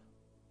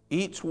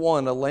each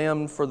one a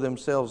lamb for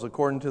themselves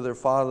according to their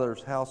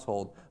father's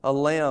household." A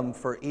lamb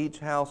for each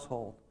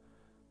household.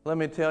 Let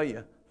me tell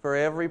you, for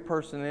every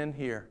person in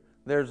here,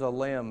 there's a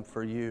lamb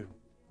for you.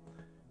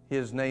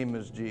 His name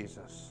is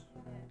Jesus.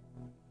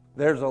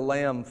 There's a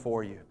lamb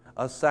for you.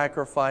 A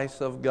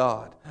sacrifice of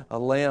God. A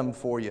lamb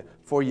for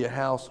your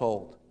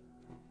household.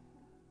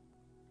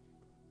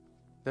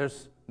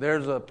 There's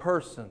a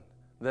person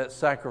that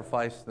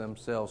sacrificed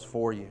themselves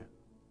for you.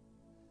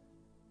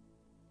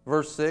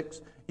 Verse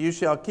 6, "You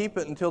shall keep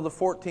it until the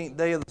 14th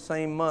day of the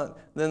same month.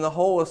 Then the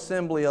whole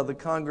assembly of the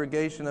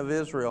congregation of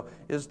Israel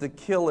is to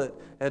kill it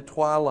at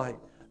twilight."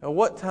 And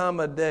what time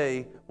of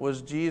day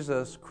was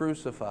Jesus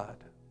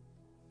crucified?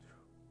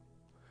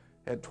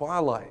 At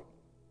twilight.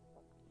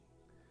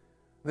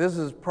 This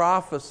is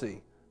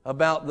prophecy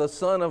about the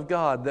Son of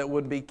God that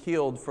would be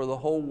killed for the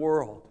whole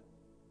world.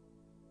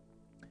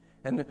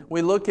 And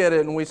we look at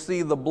it and we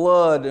see the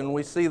blood and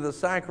we see the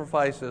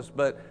sacrifices,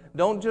 but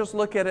don't just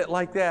look at it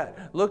like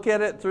that. Look at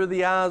it through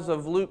the eyes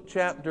of Luke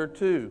chapter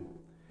 2.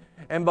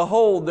 "And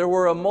behold, there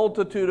were a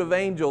multitude of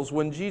angels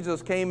when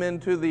Jesus came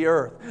into the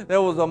earth."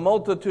 There was a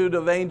multitude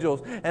of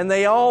angels, and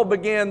they all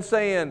began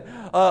saying,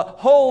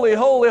 "Holy,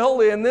 holy,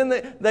 holy." And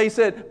then they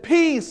said,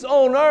 "Peace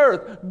on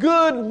earth,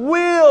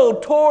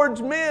 goodwill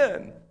towards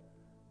men,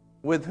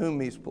 with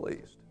whom He's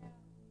pleased."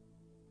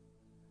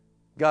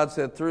 God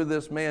said, through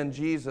this man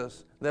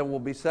Jesus that will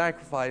be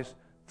sacrificed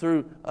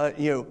through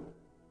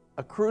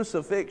a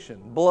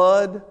crucifixion,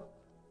 blood,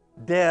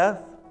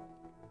 death,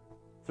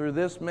 through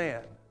this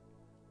man,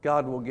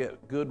 God will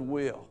get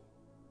goodwill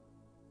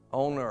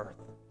on earth,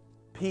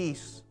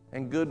 peace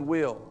and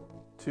goodwill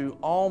to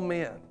all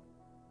men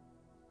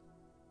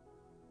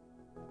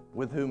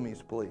with whom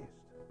He's pleased.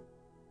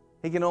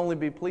 He can only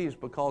be pleased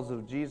because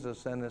of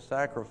Jesus and His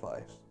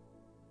sacrifice.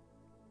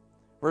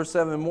 Verse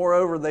 7,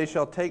 moreover, they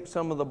shall take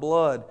some of the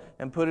blood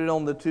and put it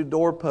on the 2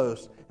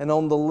 doorposts and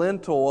on the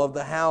lintel of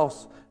the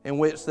house in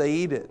which they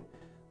eat it.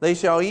 They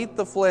shall eat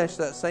the flesh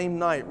that same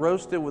night,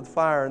 roasted with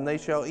fire, and they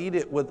shall eat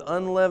it with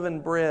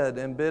unleavened bread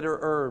and bitter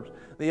herbs.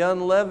 The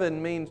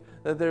unleavened means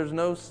that there's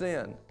no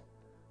sin.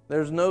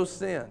 There's no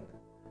sin.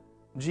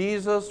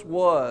 Jesus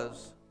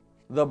was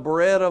the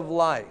bread of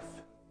life.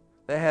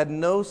 They had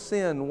no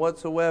sin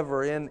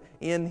whatsoever in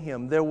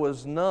Him. There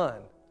was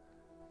none.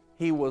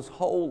 He was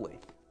holy.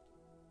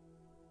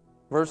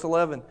 Verse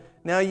 11,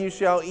 now you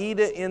shall eat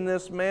it in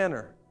this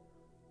manner.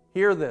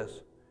 Hear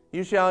this.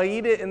 You shall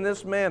eat it in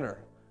this manner,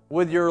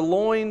 with your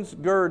loins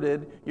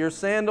girded, your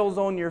sandals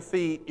on your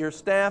feet, your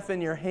staff in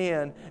your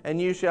hand,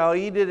 and you shall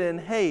eat it in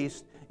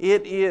haste.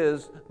 It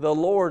is the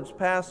Lord's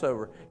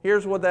Passover.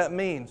 Here's what that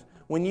means.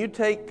 When you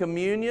take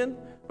communion,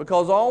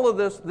 because all of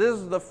this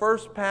is the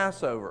first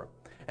Passover.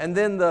 And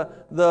then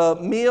the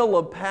meal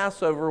of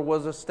Passover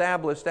was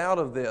established out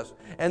of this.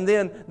 And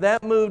then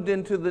that moved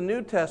into the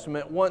New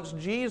Testament. Once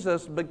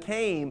Jesus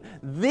became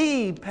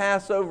the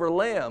Passover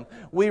lamb,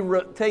 we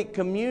take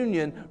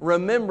communion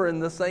remembering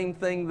the same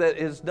thing that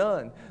is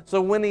done.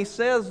 So when He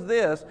says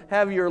this,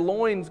 have your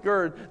loins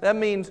girded, that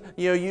means,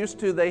 used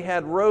to they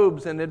had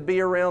robes and it'd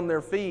be around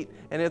their feet.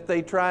 And if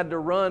they tried to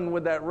run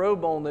with that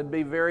robe on, it'd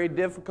be very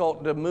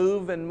difficult to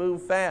move and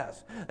move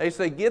fast. They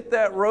say, get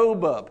that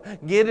robe up,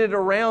 get it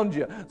around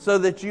you, so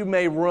that you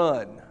may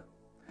run.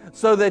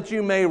 So that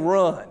you may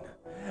run.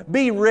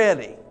 Be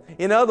ready.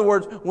 In other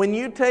words, when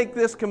you take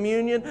this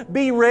communion,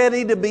 be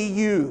ready to be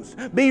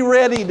used. Be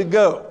ready to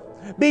go.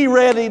 Be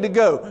ready to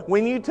go.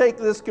 When you take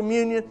this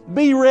communion,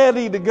 be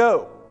ready to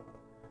go.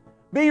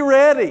 Be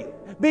ready.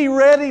 Be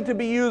ready to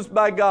be used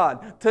by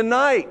God.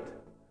 Tonight,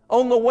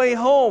 on the way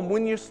home,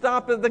 when you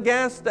stop at the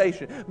gas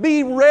station,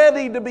 be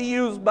ready to be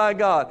used by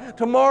God.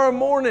 Tomorrow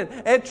morning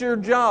at your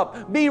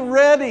job, be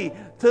ready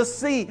to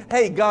see,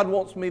 hey, God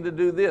wants me to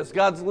do this.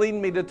 God's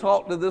leading me to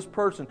talk to this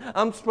person.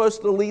 I'm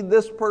supposed to lead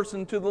this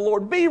person to the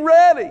Lord. Be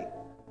ready.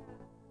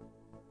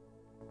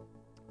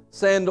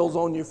 Sandals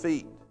on your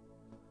feet.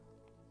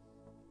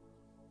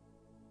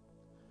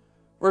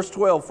 Verse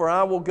 12, for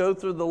I will go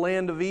through the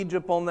land of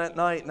Egypt on that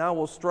night, and I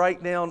will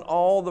strike down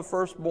all the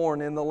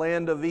firstborn in the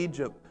land of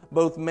Egypt,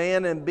 both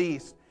man and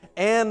beast,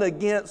 and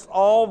against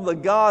all the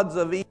gods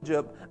of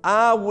Egypt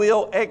I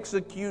will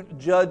execute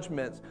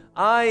judgments.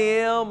 I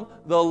am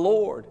the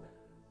Lord.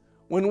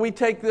 When we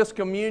take this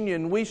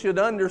communion, we should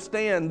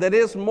understand that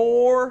it's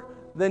more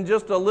than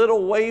just a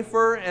little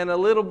wafer and a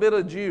little bit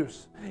of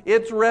juice.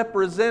 It's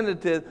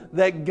representative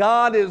that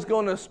God is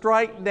going to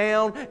strike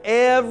down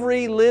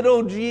every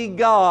little g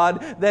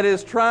god that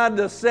has tried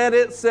to set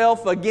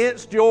itself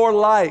against your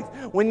life.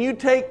 When you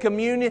take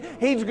communion,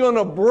 He's going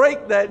to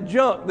break that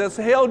junk that's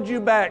held you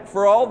back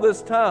for all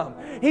this time.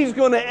 He's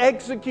going to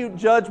execute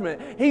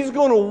judgment. He's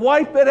going to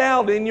wipe it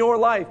out in your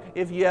life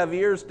if you have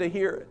ears to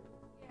hear it.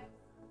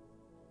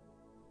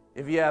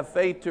 If you have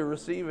faith to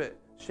receive it,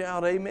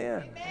 shout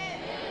amen. Amen.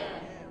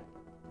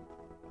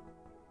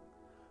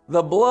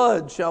 The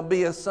blood shall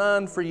be a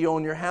sign for you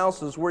on your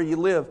houses where you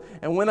live.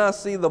 And when I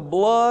see the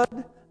blood,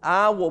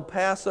 I will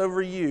pass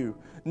over you.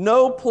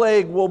 No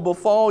plague will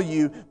befall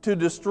you to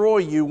destroy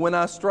you when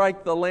I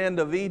strike the land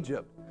of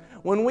Egypt.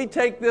 When we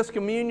take this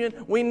communion,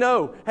 we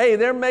know, hey,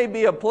 there may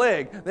be a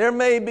plague, there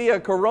may be a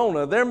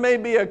corona, there may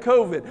be a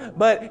COVID,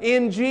 but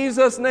in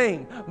Jesus'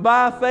 name,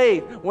 by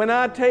faith, when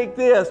I take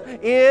this,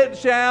 it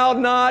shall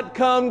not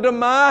come to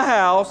my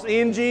house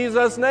in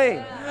Jesus'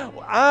 name.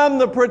 I'm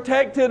the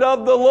protected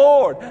of the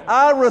Lord.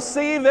 I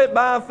receive it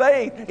by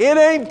faith. It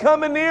ain't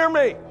coming near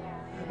me.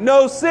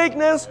 No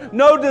sickness,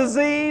 no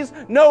disease,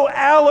 no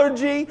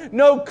allergy,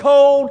 no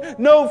cold,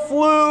 no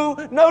flu,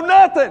 no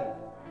nothing.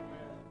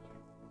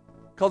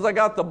 Because I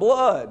got the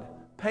blood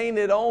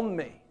painted on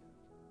me.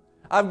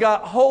 I've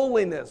got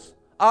holiness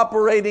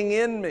operating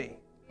in me.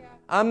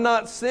 I'm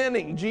not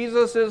sinning.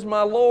 Jesus is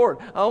my Lord.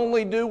 I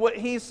only do what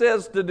He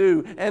says to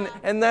do.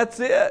 And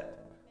that's it.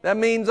 That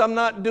means I'm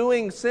not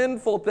doing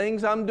sinful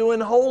things. I'm doing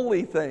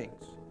holy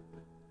things.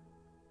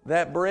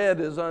 That bread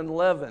is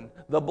unleavened.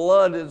 The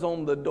blood is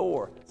on the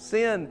door.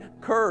 Sin,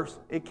 curse,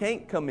 it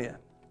can't come in.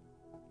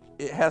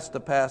 It has to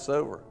pass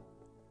over.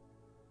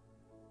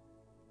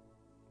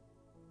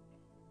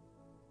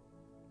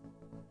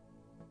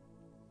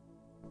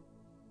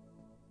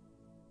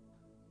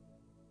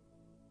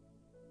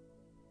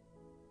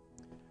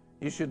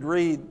 You should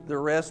read the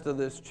rest of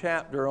this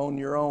chapter on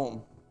your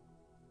own.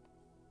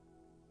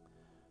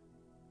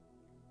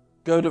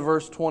 Go to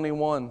verse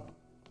 21.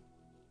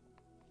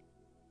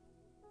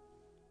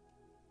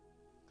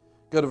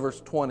 Go to verse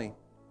 20.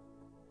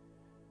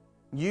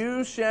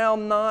 You shall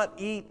not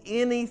eat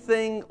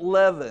anything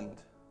leavened.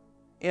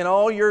 In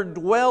all your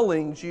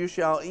dwellings you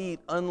shall eat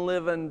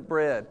unleavened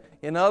bread.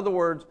 In other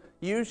words,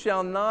 you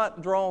shall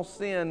not draw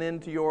sin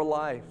into your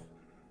life.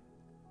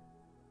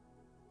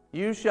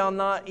 You shall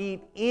not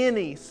eat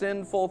any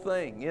sinful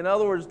thing. In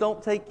other words,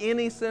 don't take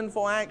any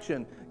sinful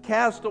action.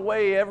 cast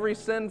away every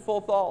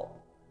sinful thought.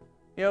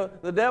 You know,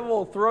 the devil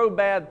will throw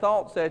bad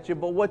thoughts at you,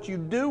 but what you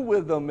do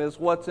with them is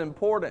what's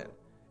important.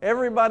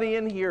 Everybody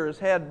in here has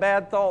had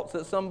bad thoughts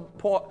at some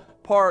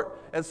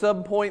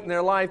point in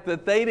their life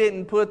that they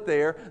didn't put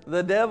there.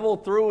 The devil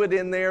threw it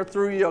in there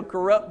through your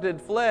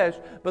corrupted flesh.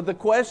 But the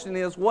question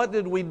is, what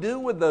did we do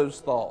with those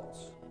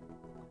thoughts?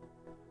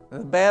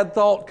 And the bad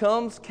thought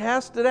comes,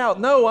 cast it out.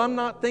 No, I'm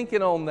not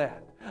thinking on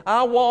that.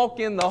 I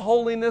walk in the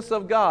holiness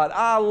of God.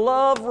 I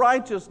love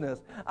righteousness.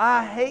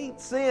 I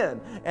hate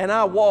sin. And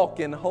I walk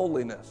in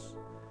holiness.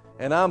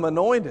 And I'm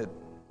anointed.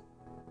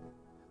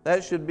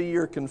 That should be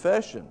your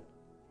confession.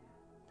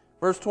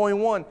 Verse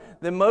 21,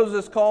 then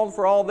Moses called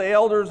for all the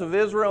elders of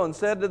Israel and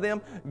said to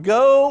them,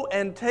 go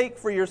and take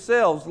for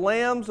yourselves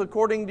lambs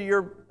according to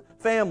your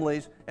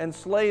families and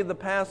slay the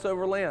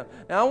Passover lamb.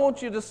 Now I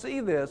want you to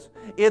see this.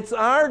 It's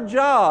our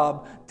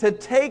job to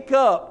take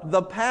up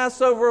the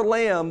Passover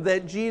lamb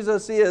that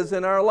Jesus is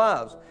in our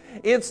lives.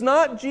 It's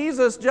not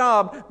Jesus'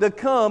 job to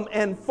come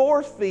and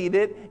force feed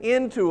it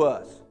into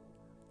us.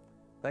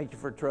 Thank you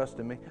for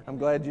trusting me. I'm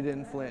glad you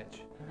didn't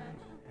flinch.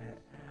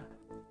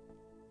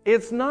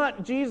 It's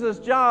not Jesus'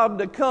 job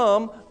to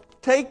come,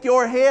 take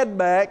your head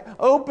back,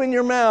 open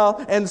your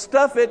mouth, and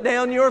stuff it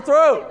down your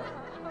throat.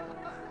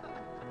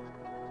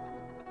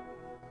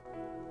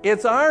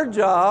 It's our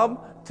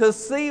job to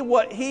see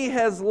what He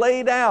has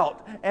laid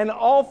out and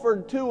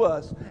offered to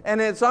us. And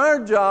it's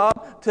our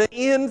job to,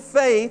 in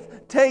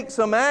faith, take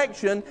some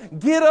action,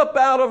 get up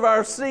out of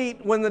our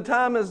seat when the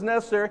time is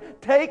necessary,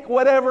 take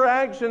whatever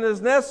action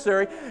is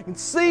necessary, and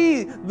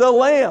see the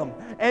Lamb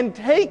and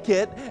take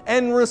it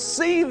and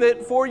receive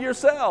it for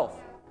yourself.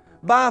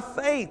 By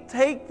faith,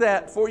 take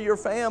that for your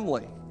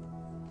family.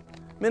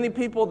 Many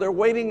people, they're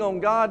waiting on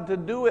God to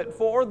do it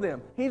for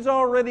them. He's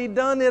already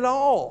done it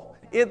all.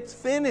 It's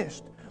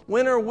finished.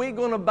 When are we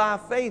going to, by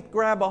faith,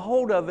 grab a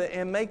hold of it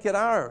and make it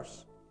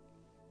ours?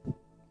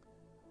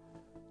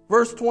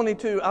 Verse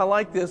 22, I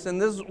like this,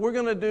 and we're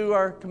going to do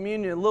our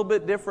communion a little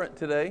bit different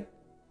today.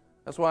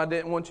 That's why I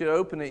didn't want you to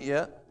open it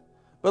yet.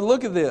 But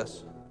look at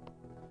this.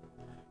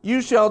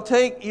 You shall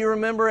take, you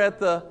remember at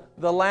the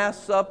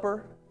Last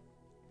Supper,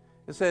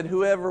 it said,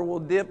 whoever will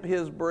dip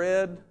his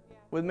bread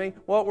with me.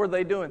 What were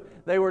they doing?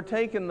 They were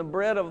taking the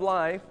bread of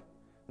life,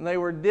 and they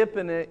were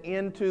dipping it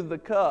into the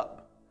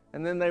cup,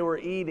 and then they were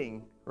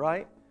eating,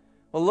 right?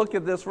 Well, look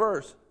at this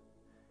verse.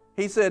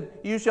 He said,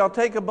 you shall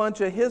take a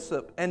bunch of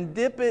hyssop and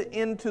dip it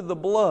into the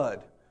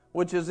blood,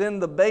 which is in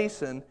the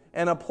basin,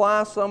 and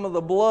apply some of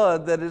the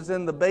blood that is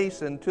in the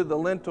basin to the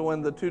lintel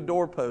and the two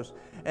doorposts.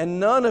 And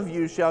none of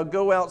you shall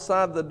go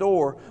outside the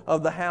door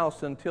of the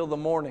house until the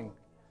morning.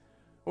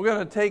 We're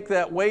going to take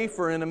that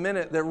wafer in a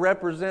minute that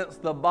represents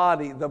the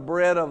body, the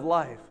bread of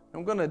life.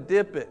 I'm going to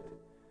dip it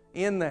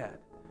in that.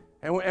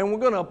 And we're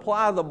going to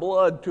apply the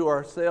blood to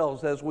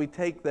ourselves as we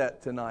take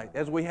that tonight.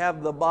 As we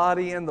have the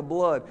body and the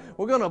blood,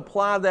 we're going to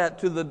apply that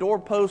to the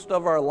doorpost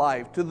of our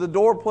life, to the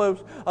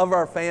doorpost of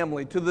our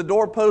family, to the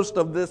doorpost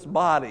of this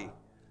body.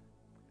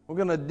 We're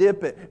going to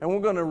dip it, and we're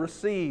going to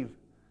receive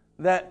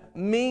that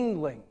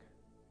mingling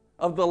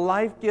of the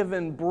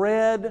life-giving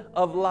bread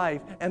of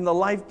life and the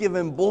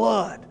life-giving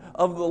blood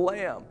of the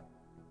Lamb.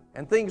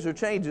 And things are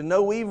changing.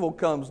 No evil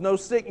comes, no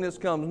sickness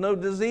comes, no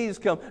disease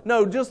comes.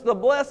 No, just the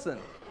blessing.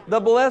 The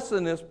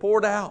blessing is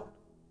poured out.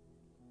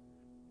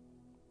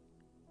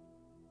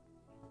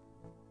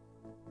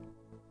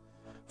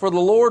 For the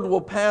Lord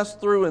will pass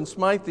through and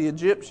smite the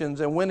Egyptians,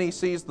 and when He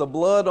sees the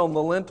blood on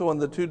the lintel and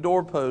the two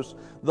doorposts,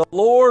 the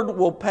Lord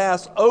will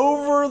pass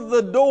over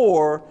the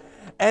door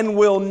and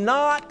will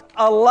not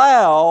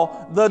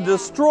allow the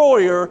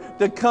destroyer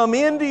to come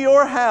into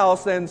your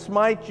house and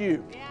smite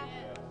you.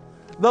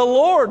 The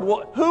Lord,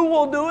 who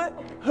will do it?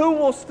 Who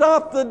will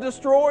stop the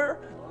destroyer?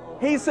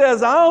 He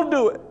says, I'll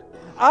do it.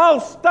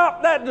 I'll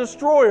stop that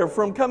destroyer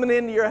from coming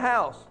into your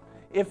house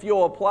if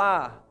you'll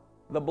apply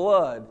the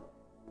blood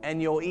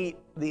and you'll eat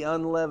the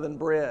unleavened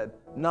bread,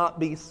 not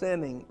be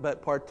sinning,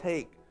 but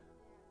partake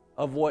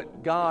of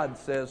what God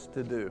says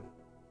to do.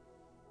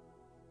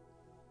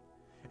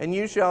 And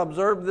you shall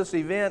observe this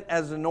event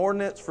as an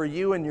ordinance for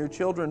you and your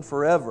children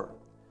forever.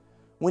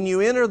 When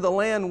you enter the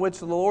land which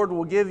the Lord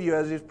will give you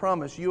as He's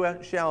promised, you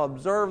shall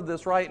observe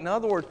this rite. In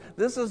other words,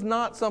 this is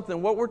not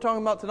something, what we're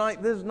talking about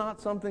tonight, this is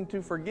not something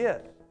to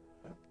forget.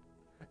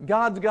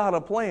 God's got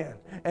a plan,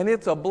 and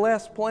it's a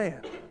blessed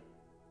plan.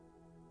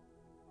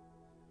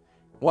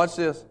 Watch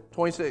this,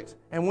 26.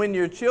 And when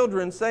your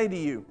children say to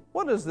you,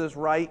 what does this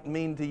rite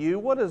mean to you?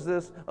 What is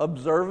this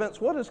observance?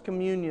 What does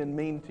communion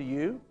mean to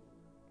you?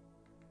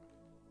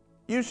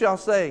 You shall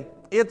say,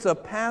 it's a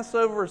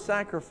Passover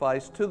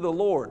sacrifice to the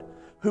Lord,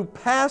 who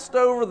passed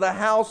over the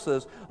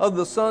houses of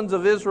the sons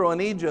of Israel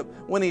in Egypt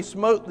when He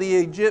smote the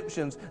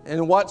Egyptians.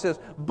 And watch this,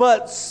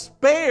 but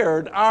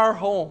spared our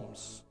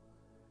homes.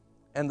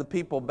 And the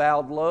people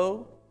bowed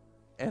low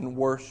and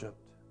worshiped.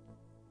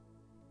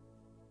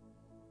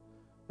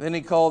 Then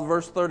He called,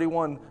 verse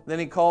 31, then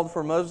He called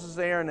for Moses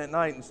and Aaron at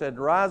night and said,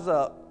 rise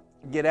up,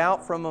 get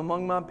out from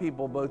among my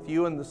people, both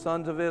you and the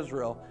sons of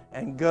Israel,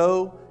 and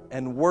go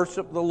and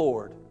worship the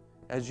Lord.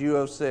 as you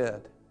have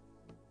said.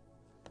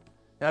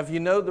 Now, if you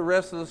know the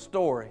rest of the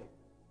story,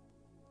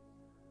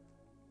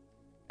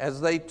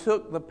 as they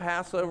took the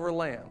Passover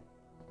lamb,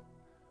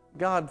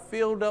 God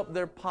filled up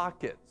their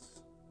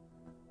pockets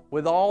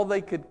with all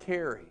they could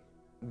carry.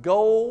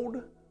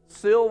 Gold,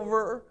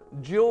 silver,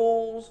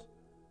 jewels.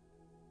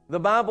 The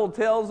Bible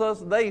tells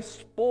us they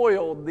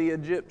spoiled the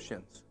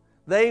Egyptians.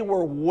 They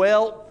were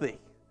wealthy.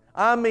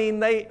 I mean,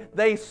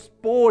 they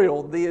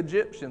spoiled the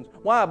Egyptians.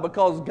 Why?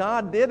 Because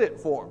God did it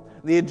for them.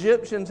 The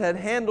Egyptians had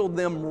handled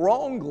them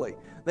wrongly.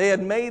 They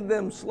had made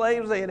them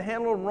slaves. They had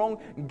handled them wrong.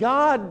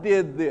 God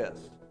did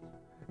this.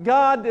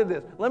 God did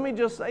this. Let me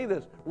just say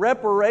this.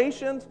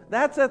 Reparations,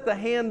 that's at the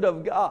hand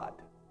of God.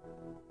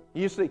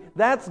 You see,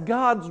 that's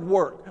God's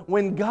work.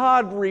 When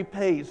God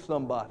repays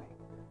somebody,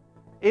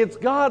 it's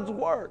God's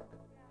work.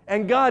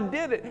 And God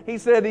did it. He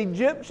said,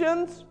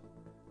 Egyptians,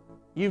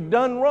 you've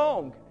done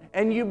wrong.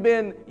 And you've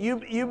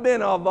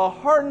been of a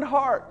hardened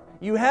heart.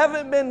 You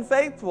haven't been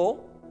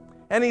faithful.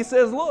 And He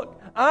says,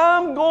 look,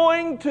 I'm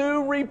going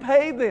to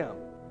repay them.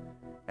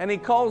 And He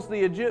calls the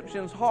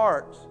Egyptians'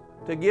 hearts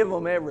to give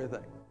them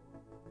everything.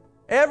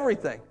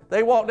 Everything.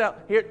 They walked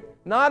out here.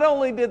 Not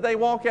only did they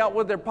walk out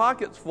with their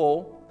pockets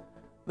full,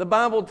 the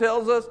Bible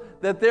tells us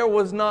that there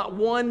was not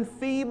one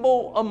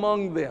feeble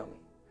among them.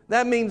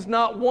 That means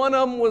not one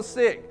of them was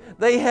sick.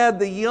 They had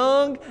the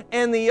young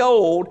and the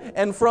old,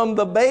 and from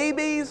the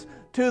babies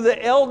to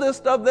the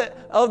eldest of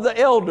the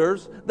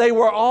elders, they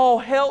were all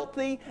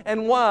healthy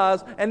and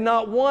wise, and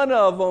not one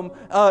of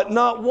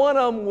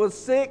them was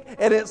sick.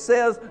 And it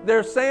says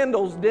their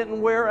sandals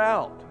didn't wear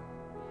out.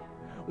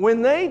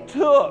 When they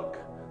took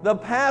the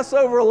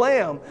Passover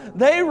lamb,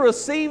 they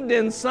received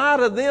inside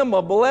of them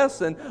a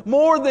blessing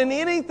more than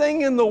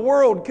anything in the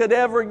world could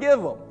ever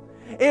give them.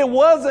 It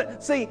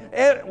wasn't, see,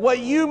 what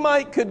you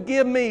could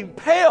give me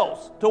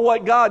pales to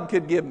what God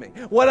could give me.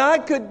 What I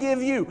could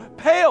give you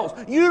pales.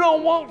 You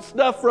don't want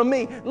stuff from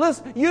me.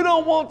 Listen, you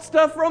don't want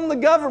stuff from the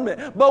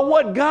government. But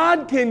what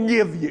God can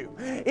give you,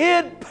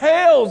 it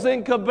pales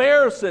in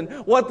comparison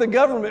what the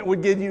government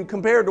would give you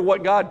compared to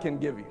what God can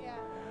give you.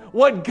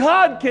 What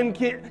God can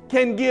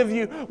give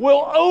you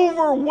will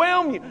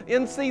overwhelm you.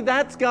 And see,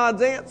 that's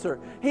God's answer.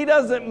 He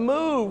doesn't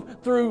move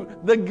through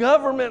the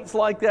governments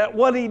like that.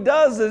 What He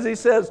does is He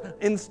says,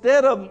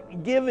 instead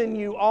of giving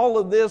you all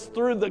of this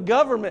through the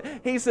government,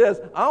 He says,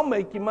 I'll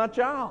make you my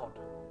child.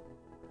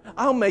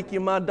 I'll make you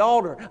my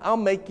daughter. I'll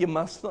make you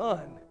my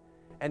son.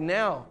 And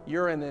now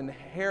you're an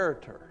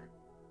inheritor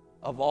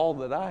of all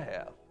that I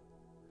have.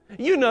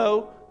 You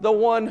know, the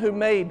one who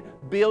made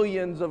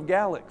billions of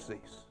galaxies,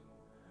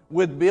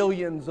 with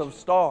billions of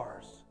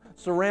stars,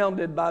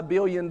 surrounded by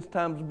billions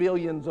times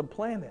billions of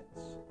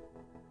planets.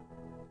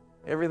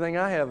 Everything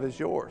I have is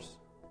yours.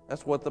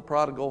 That's what the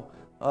prodigal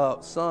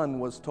son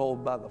was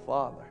told by the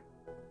father.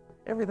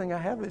 Everything I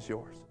have is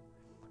yours.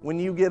 When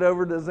you get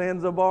over to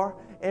Zanzibar,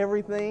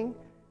 everything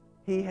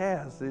he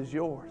has is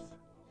yours.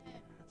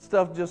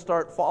 Stuff just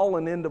start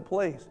falling into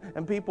place.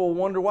 And people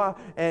wonder why.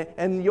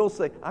 And you'll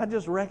say, I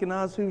just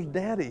recognize whose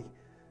daddy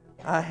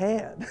I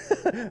had.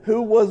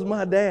 Who was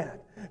my dad?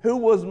 Who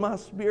was my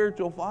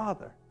spiritual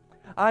father?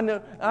 I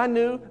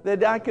knew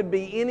that I could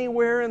be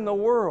anywhere in the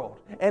world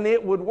and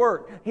it would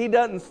work. He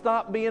doesn't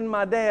stop being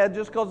my dad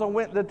just because I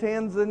went to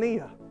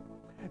Tanzania.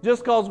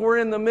 Just because we're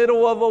in the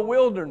middle of a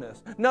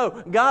wilderness. No,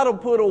 God will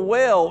put a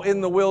well in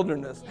the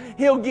wilderness.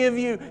 He'll give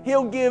you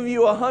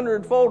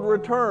 100-fold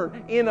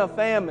return in a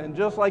famine,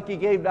 just like He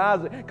gave to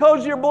Isaac.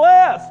 Because you're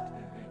blessed.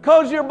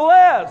 Because you're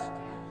blessed.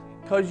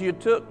 Because you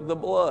took the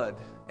blood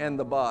and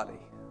the body.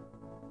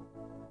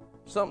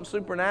 Something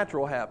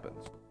supernatural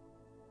happens.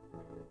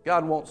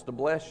 God wants to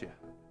bless you.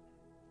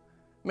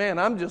 Man,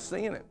 I'm just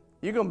seeing it.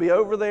 You're going to be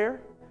over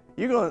there.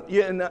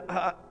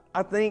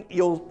 I think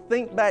you'll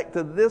think back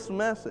to this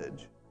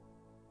message,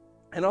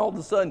 and all of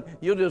a sudden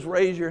you'll just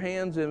raise your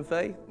hands in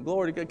faith.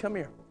 Glory to God. Come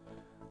here.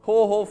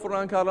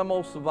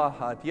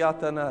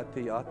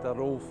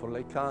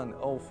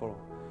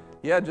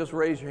 Yeah, just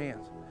raise your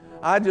hands.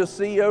 I just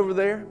see you over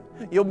there.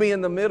 You'll be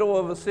in the middle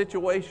of a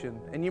situation,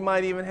 and you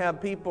might even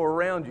have people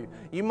around you.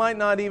 You might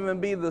not even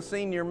be the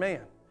senior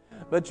man,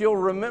 but you'll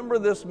remember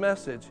this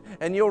message,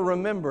 and you'll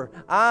remember,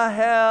 I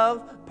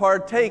have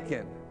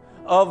partaken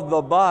of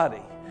the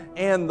body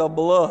and the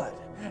blood.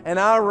 And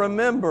I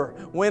remember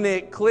when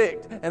it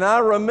clicked, and I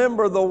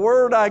remember the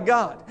word I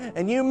got.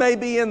 And you may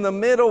be in the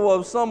middle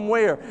of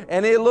somewhere,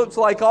 and it looks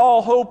like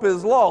all hope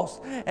is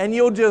lost. And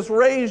you'll just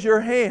raise your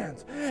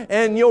hands,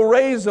 and you'll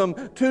raise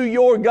them to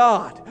your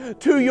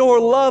God, to your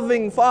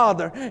loving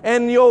Father.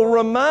 And you'll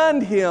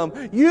remind Him,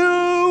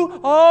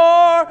 you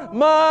are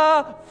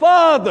my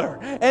Father.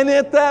 And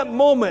at that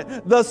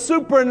moment, the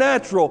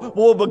supernatural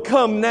will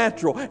become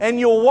natural. And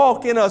you'll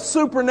walk in a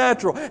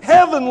supernatural,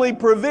 heavenly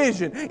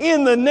provision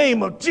in the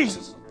name of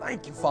Jesus.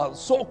 Thank you, Father.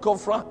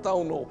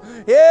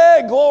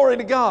 Yeah, glory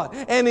to God.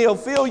 And He'll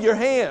fill your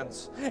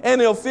hands.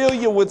 And He'll fill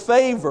you with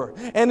favor.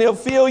 And He'll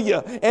fill you.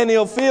 And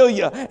He'll fill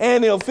you.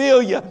 And He'll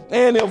fill you.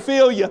 And He'll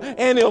fill you.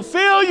 And He'll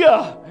fill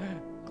you.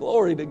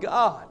 Glory to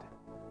God.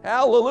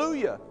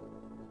 Hallelujah.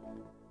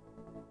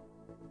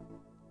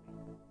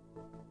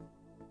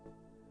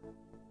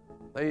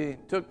 They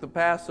took the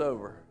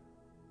Passover,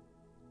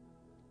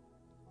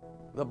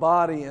 the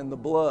body and the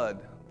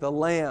blood, the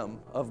Lamb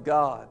of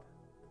God,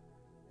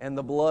 and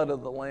the blood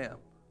of the Lamb.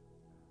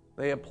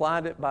 They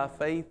applied it by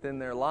faith in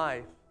their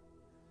life,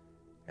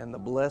 and the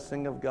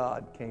blessing of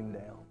God came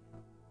down.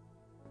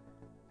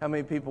 How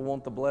many people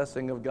want the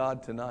blessing of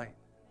God tonight?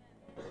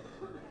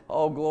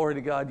 Oh, glory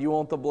to God. You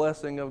want the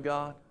blessing of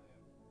God?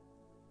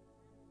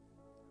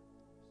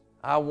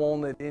 I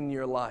want it in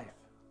your life.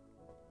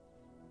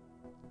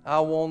 I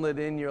want it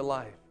in your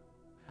life.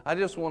 I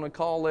just want to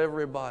call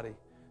everybody.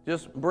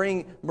 Just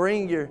bring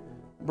your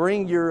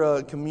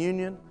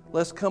communion.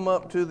 Let's come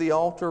up to the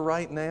altar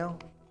right now.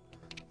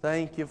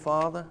 Thank you,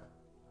 Father.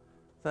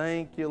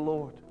 Thank you,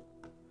 Lord.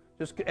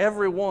 Just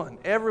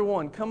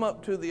everyone, come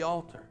up to the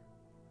altar.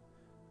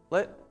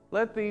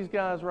 Let these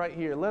guys right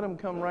here, let them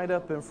come right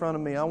up in front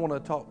of me. I want to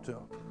talk to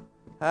them.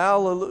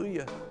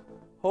 Hallelujah.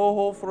 Ho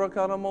ho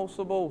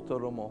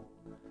frakaramo.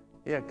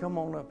 Yeah, come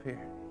on up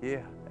here.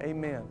 Yeah,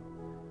 amen.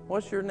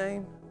 What's your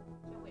name?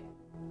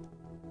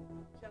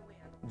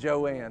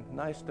 Joanne.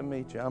 Nice to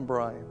meet you. I'm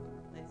Brian.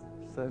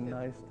 So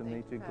nice to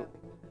meet you.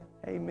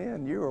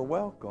 Amen. You are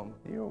welcome.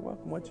 You are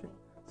welcome. What's your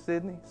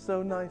Sydney?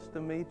 So nice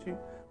to meet you.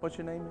 What's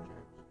your name?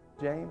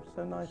 James.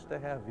 So nice to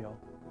have y'all.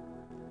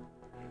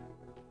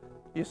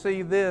 You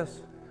see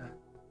this,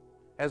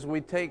 as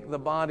we take the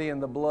body and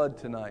the blood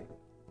tonight,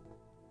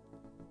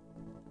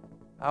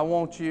 I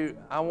want you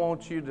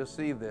to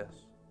see this.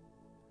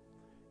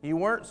 You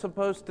weren't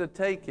supposed to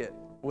take it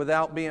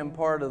without being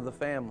part of the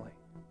family.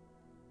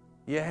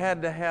 You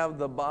had to have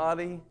the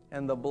body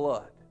and the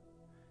blood.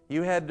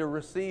 You had to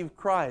receive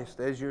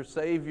Christ as your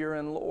Savior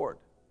and Lord.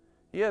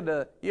 You had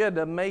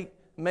to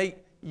make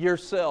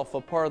yourself a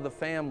part of the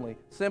family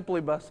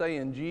simply by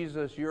saying,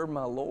 Jesus, you're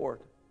my Lord.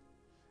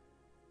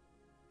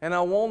 And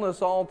I want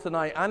us all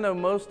tonight, I know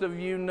most of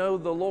you know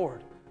the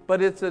Lord,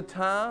 but it's a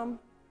time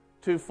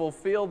to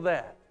fulfill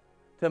that,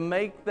 to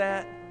make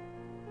that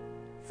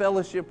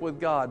fellowship with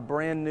God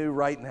brand new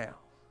right now.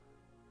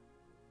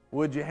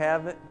 Would you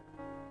have it?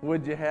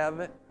 Would you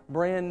have it?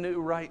 Brand new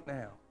right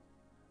now.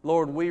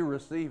 Lord, we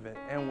receive it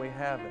and we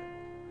have it.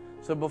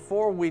 So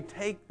before we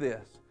take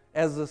this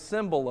as a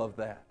symbol of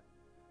that,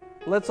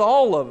 let's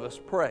all of us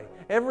pray.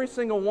 Every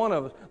single one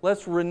of us,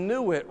 let's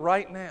renew it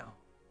right now.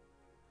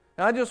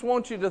 And I just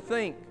want you to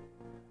think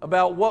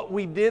about what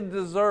we did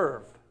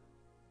deserve,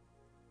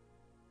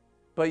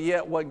 but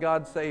yet what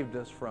God saved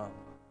us from.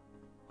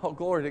 Oh,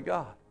 glory to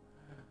God.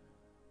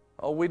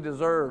 Oh, we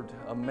deserved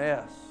a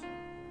mess,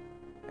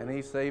 and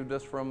He saved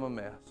us from a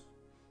mess.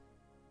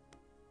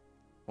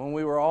 When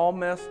we were all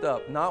messed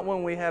up, not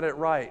when we had it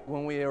right,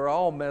 when we were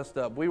all messed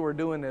up, we were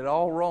doing it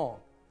all wrong.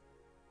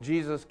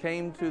 Jesus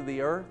came to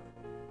the earth.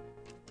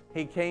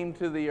 He came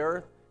to the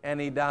earth and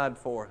He died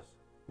for us.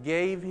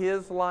 Gave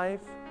His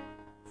life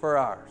for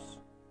ours.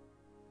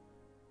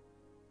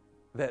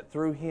 That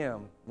through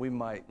Him we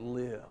might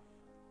live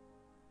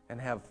and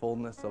have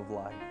fullness of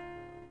life.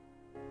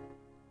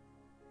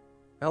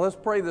 Now let's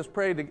pray this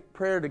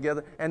prayer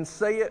together and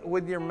say it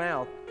with your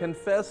mouth.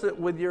 Confess it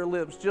with your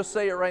lips. Just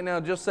say it right now.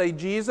 Just say,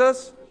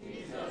 Jesus,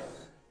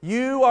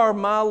 you are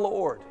my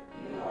Lord.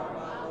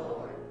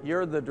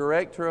 You're the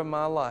director of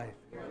my life.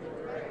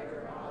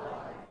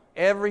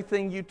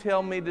 Everything you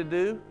tell me to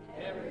do,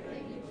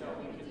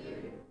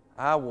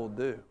 I will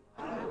do.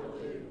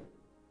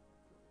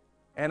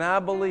 And I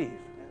believe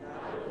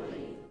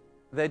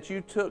that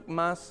you took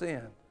my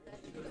sin,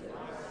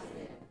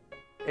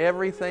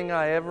 everything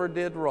I ever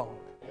did wrong,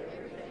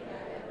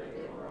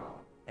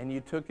 and you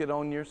took it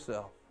on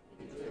yourself.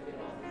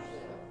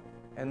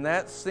 And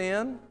that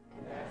sin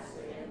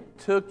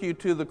took you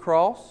to the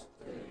cross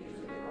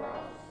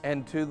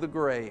and to the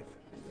grave.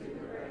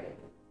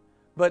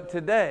 But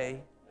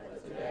today,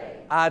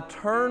 I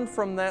turn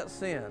from that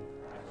sin.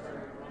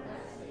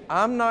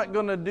 I'm not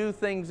going to do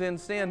things in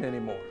sin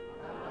anymore.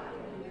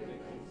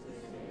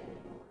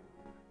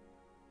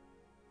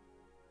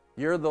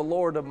 You're the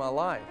Lord of my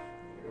life.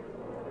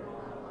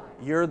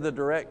 You're the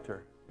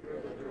director.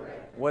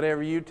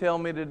 Whatever you tell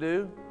me to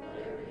do,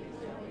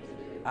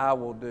 I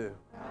will do.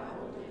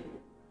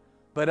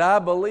 But I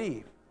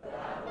believe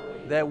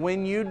that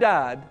when you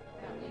died,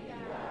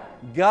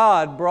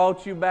 God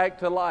brought you back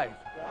to life.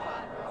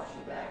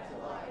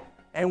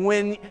 And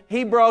when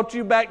He brought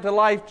you back to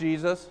life,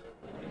 Jesus,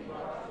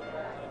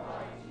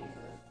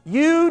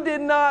 you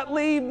did not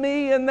leave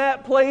me in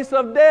that place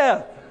of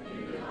death.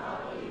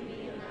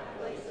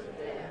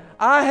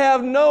 I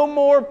have no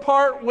more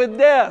part with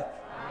death.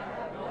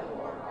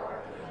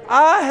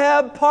 I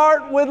have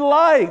part with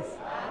life.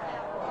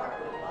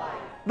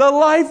 The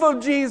life of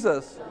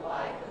Jesus.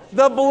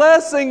 The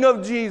blessing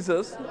of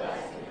Jesus.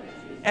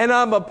 And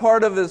I'm a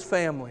part of His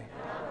family.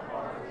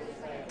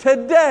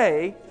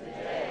 Today,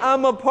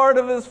 I'm a part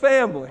of His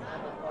family.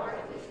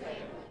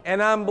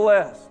 And I'm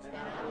blessed.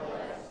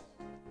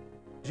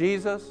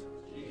 Jesus,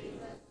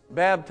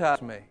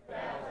 baptize me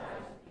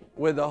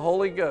with the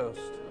Holy Ghost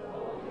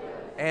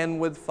and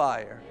with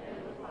fire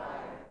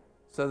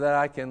so that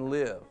I can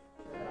live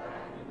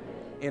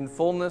in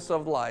fullness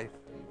of life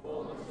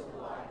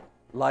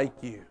like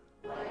you.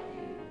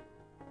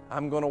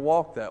 I'm going to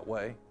walk that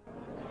way,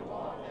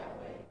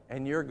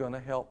 and you're going to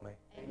help me.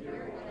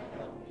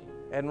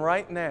 And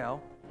right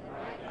now,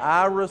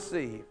 I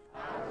receive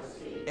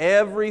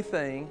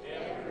everything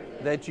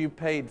that you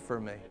paid for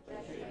me.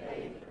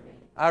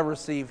 I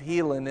receive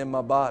healing in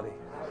my body.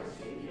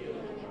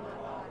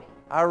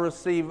 I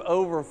receive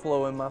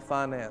overflow in my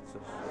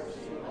finances.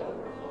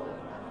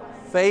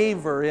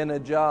 Favor in a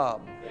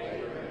job.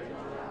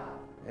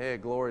 Hey,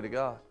 glory to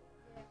God.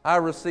 I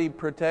receive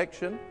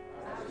protection.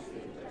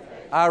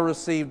 I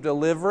receive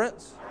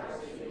deliverance.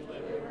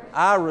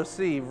 I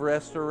receive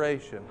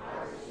restoration.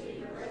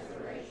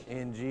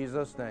 In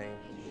Jesus' name.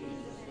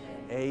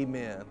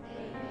 Amen.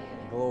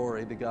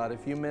 Glory to God.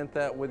 If you meant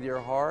that with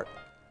your heart,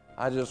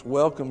 I just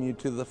welcome you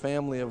to the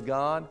family of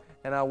God,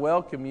 and I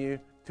welcome you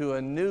to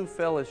a new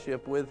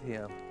fellowship with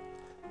Him.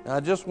 Now, I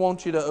just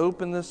want you to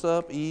open this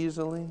up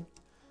easily.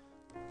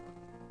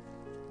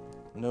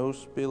 No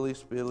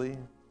spilly.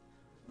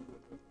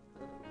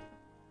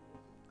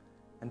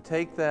 And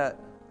take that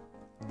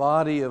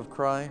body of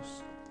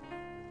Christ.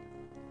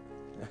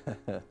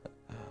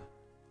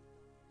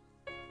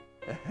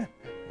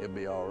 It'll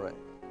be all right.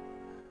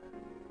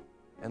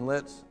 And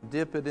let's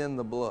dip it in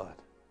the blood.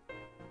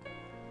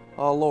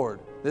 Oh Lord,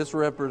 this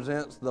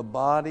represents the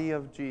body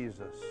of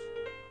Jesus,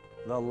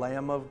 the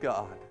Lamb of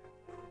God,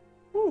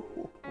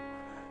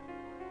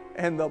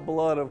 and the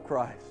blood of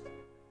Christ.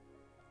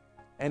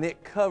 And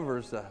it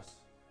covers us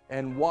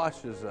and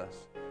washes us,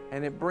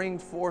 and it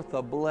brings forth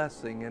a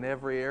blessing in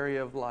every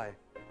area of life.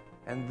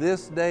 And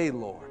this day,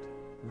 Lord,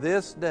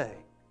 this day,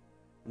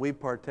 we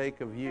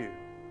partake of you,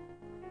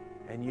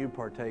 and you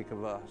partake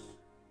of us.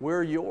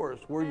 We're yours.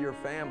 We're your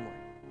family.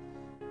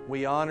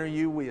 We honor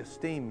you, we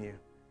esteem you,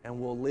 and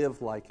we'll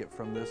live like it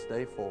from this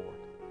day forward.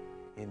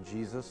 In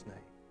Jesus'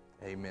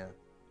 name, amen.